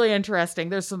actually really interesting.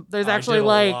 There's actually I did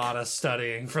like a lot of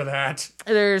studying for that.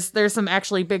 there's some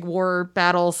actually big war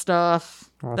battle stuff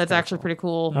that's actually pretty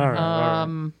cool. All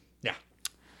right. Yeah.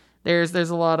 There's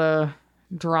a lot of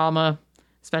drama,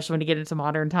 especially when you get into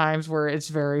modern times, where it's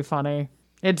very funny.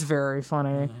 It's very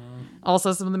funny.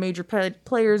 Also, some of the major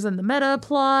players in the meta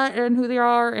plot and who they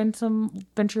are, and some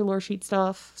Venture lore sheet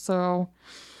stuff. So,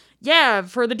 yeah,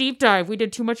 for the deep dive, we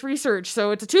did too much research, so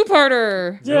it's a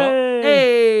 2-parter. Yay!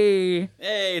 Hey!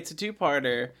 Hey, it's a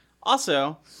 2-parter.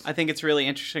 Also, I think it's really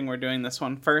interesting we're doing this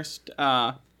one first.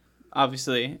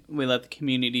 Obviously, we let the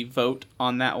community vote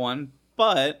on that one,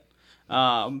 but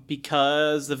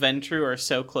because the Ventru are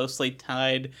so closely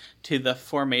tied to the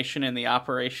formation and the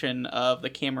operation of the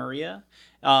Camarilla,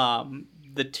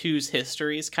 the two's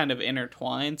histories kind of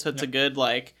intertwine, so it's a good,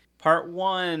 like, part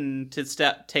 1 to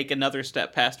take another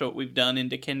step past what we've done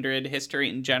into Kindred history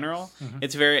in general.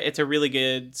 It's a really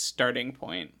good starting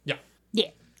point. Yeah. Yeah.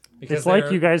 Because It's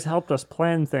like you guys helped us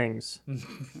plan things.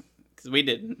 Because we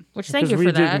didn't. Which, thank you we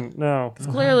for that. didn't. No.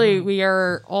 Clearly, we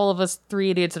are all of us 3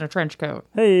 idiots in a trench coat.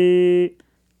 Hey.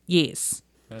 Yes.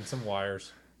 And some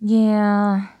wires.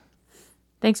 Yeah.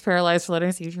 Thanks, Paralyzed, for letting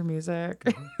us use your music.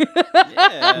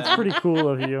 Yeah. Pretty cool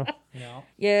of you. Yeah.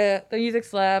 Yeah, the music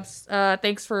slaps.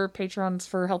 Thanks for patrons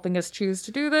for helping us choose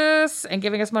to do this and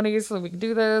giving us money so we can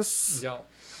do this. Yeah.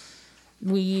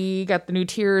 We got the new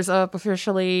tiers up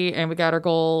officially, and we got our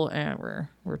goal, and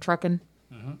we're trucking.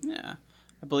 Yeah.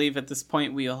 I believe at this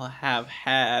point we'll have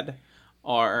had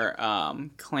our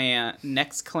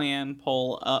next clan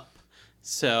poll up.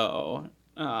 So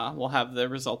we'll have the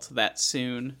results of that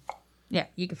soon. Yeah,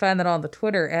 you can find that on the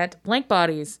Twitter at Blank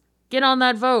Bodies. Get on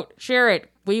that vote. Share it.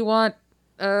 We want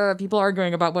people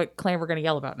arguing about what clan we're going to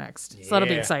yell about next. So that'll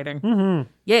be Yeah. exciting.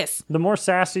 Yes. The more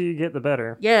sassy you get, the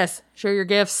better. Yes. Share your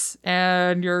gifts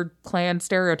and your clan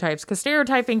stereotypes, because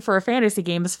stereotyping for a fantasy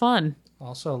game is fun.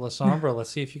 Also, La Sombra,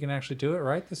 let's see if you can actually do it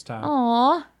right this time.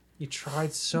 Aw. You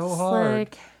tried so It's hard.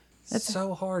 like,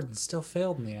 So hard and still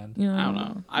failed in the end. you know, I don't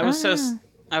know.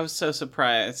 I was so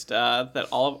surprised that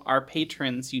all of our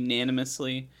patrons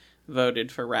unanimously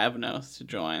voted for Ravnos to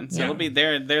join. So it'll be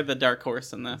they're the dark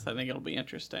horse in this. I think it'll be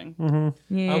interesting.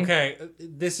 Yeah. Okay,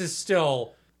 this is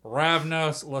still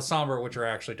Ravnos, La Sombra, which are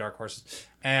actually dark horses,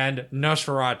 and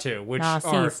Nosferatu, which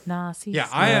are... Nazis. Yeah,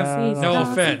 I am... Nazis, no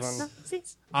Nazis. offense.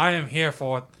 Nazis. I'm here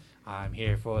for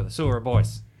the sewer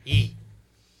boys.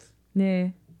 Yeah.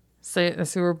 So the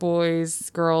sewer boys,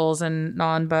 girls, and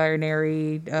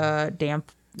non-binary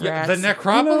damp Yeah, rats. the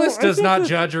Necropolis I does think not that-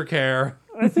 judge or care.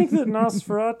 I think that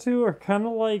Nosferatu are kind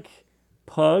of like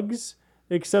pugs,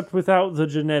 except without the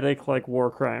genetic, like,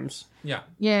 war crimes. Yeah.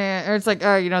 Yeah, or it's like,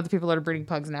 the people that are breeding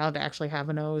pugs now to actually have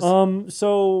a nose.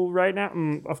 So right now,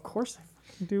 of course they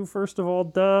fucking do, first of all,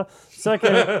 duh.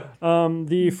 Second,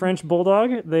 the French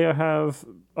Bulldog, they have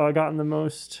gotten the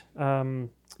most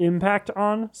impact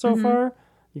on so far.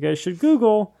 You guys should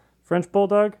Google French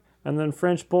Bulldog and then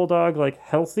French Bulldog, like,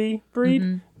 healthy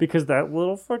breed, because that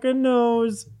little fucking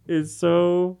nose is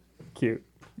so cute.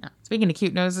 Speaking of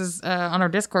cute noses, on our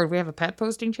Discord, we have a pet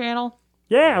posting channel.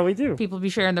 Yeah, we do. People be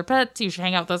sharing their pets. You should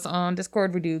hang out with us on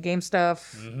Discord. We do game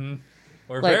stuff.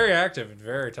 We're Like- very active and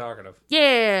very talkative.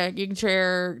 Yeah, you can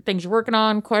share things you're working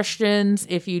on, questions.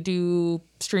 If you do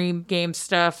stream game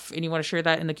stuff and you want to share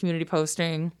that in the community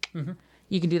posting,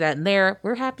 you can do that in there.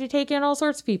 We're happy to take in all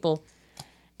sorts of people.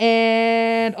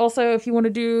 And also, if you want to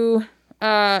do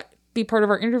be part of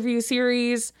our interview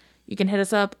series, you can hit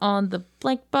us up on the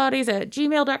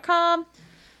blankbodies@gmail.com.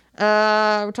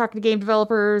 We're talking to game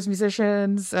developers,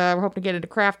 musicians. We're hoping to get into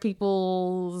craft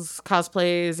people's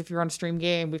cosplays. If you're on a stream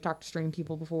game, we've talked to stream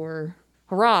people before.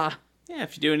 Hurrah! Yeah,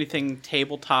 if you do anything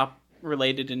tabletop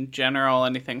related in general,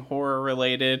 anything horror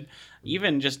related,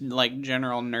 even just like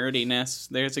general nerdiness,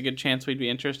 there's a good chance we'd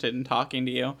be interested in talking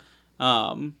to you.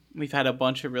 We've had a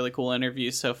bunch of really cool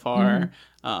interviews so far.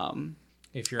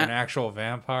 If you're an actual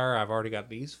vampire, I've already got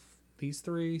these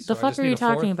three. So The fuck are you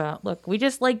talking about? about? Look, we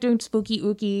just like doing spooky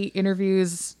ooky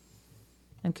interviews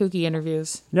and kooky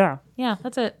interviews. Yeah. Yeah,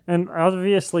 that's it. And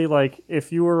obviously, like,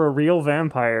 if you were a real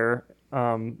vampire,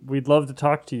 we'd love to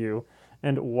talk to you.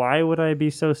 And why would I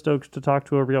be so stoked to talk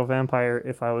to a real vampire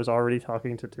if I was already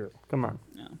talking to two? Come on.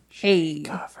 Hey.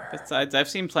 Besides, I've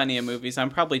seen plenty of movies. I'm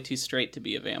probably too straight to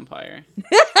be a vampire.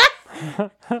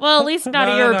 Well, at least not No, a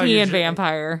no, no, European you're ju-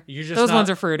 vampire. You're just Those not- ones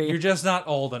are fruity. You're just not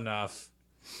old enough.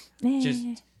 Just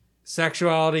Eh.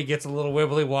 sexuality gets a little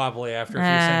wibbly wobbly after a few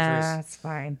centuries. It's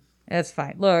fine. It's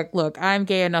fine. Look, I'm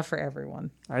gay enough for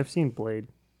everyone. I've seen Blade.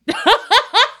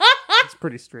 It's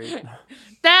pretty straight.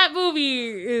 That movie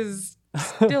is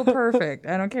still perfect.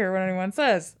 I don't care what anyone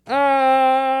says.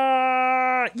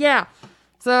 Yeah.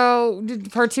 So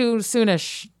part 2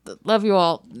 soonish. Love you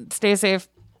all. Stay safe.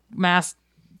 Mask.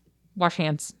 Wash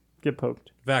hands. Get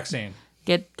poked. Vaccine.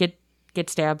 Get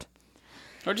stabbed.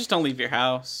 Or just don't leave your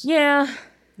house. Yeah.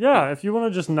 Yeah, if you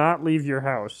want to just not leave your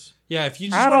house. Yeah, if you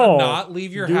just At want all. to not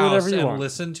leave your Do house whatever you and want.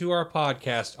 listen to our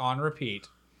podcast on repeat,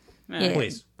 Yeah.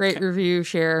 please. Rate, review,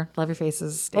 share. Love your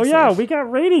faces. Stay Oh yeah, safe. we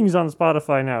got ratings on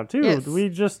Spotify now too.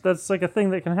 Yes. That's like a thing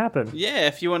that can happen. Yeah,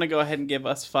 if you want to go ahead and give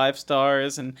us 5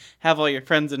 stars and have all your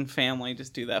friends and family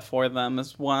just do that for them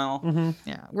as well.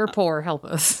 Yeah. We're poor. Help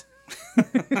us.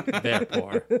 They're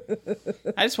poor.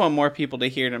 I just want more people to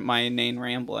hear my inane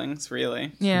ramblings,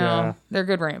 really. Yeah. Yeah. They're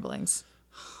good ramblings.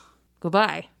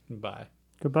 Goodbye. Bye.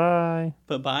 Goodbye.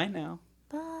 Bye-bye now.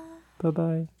 Bye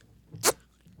bye.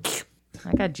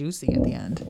 I got juicy at the end.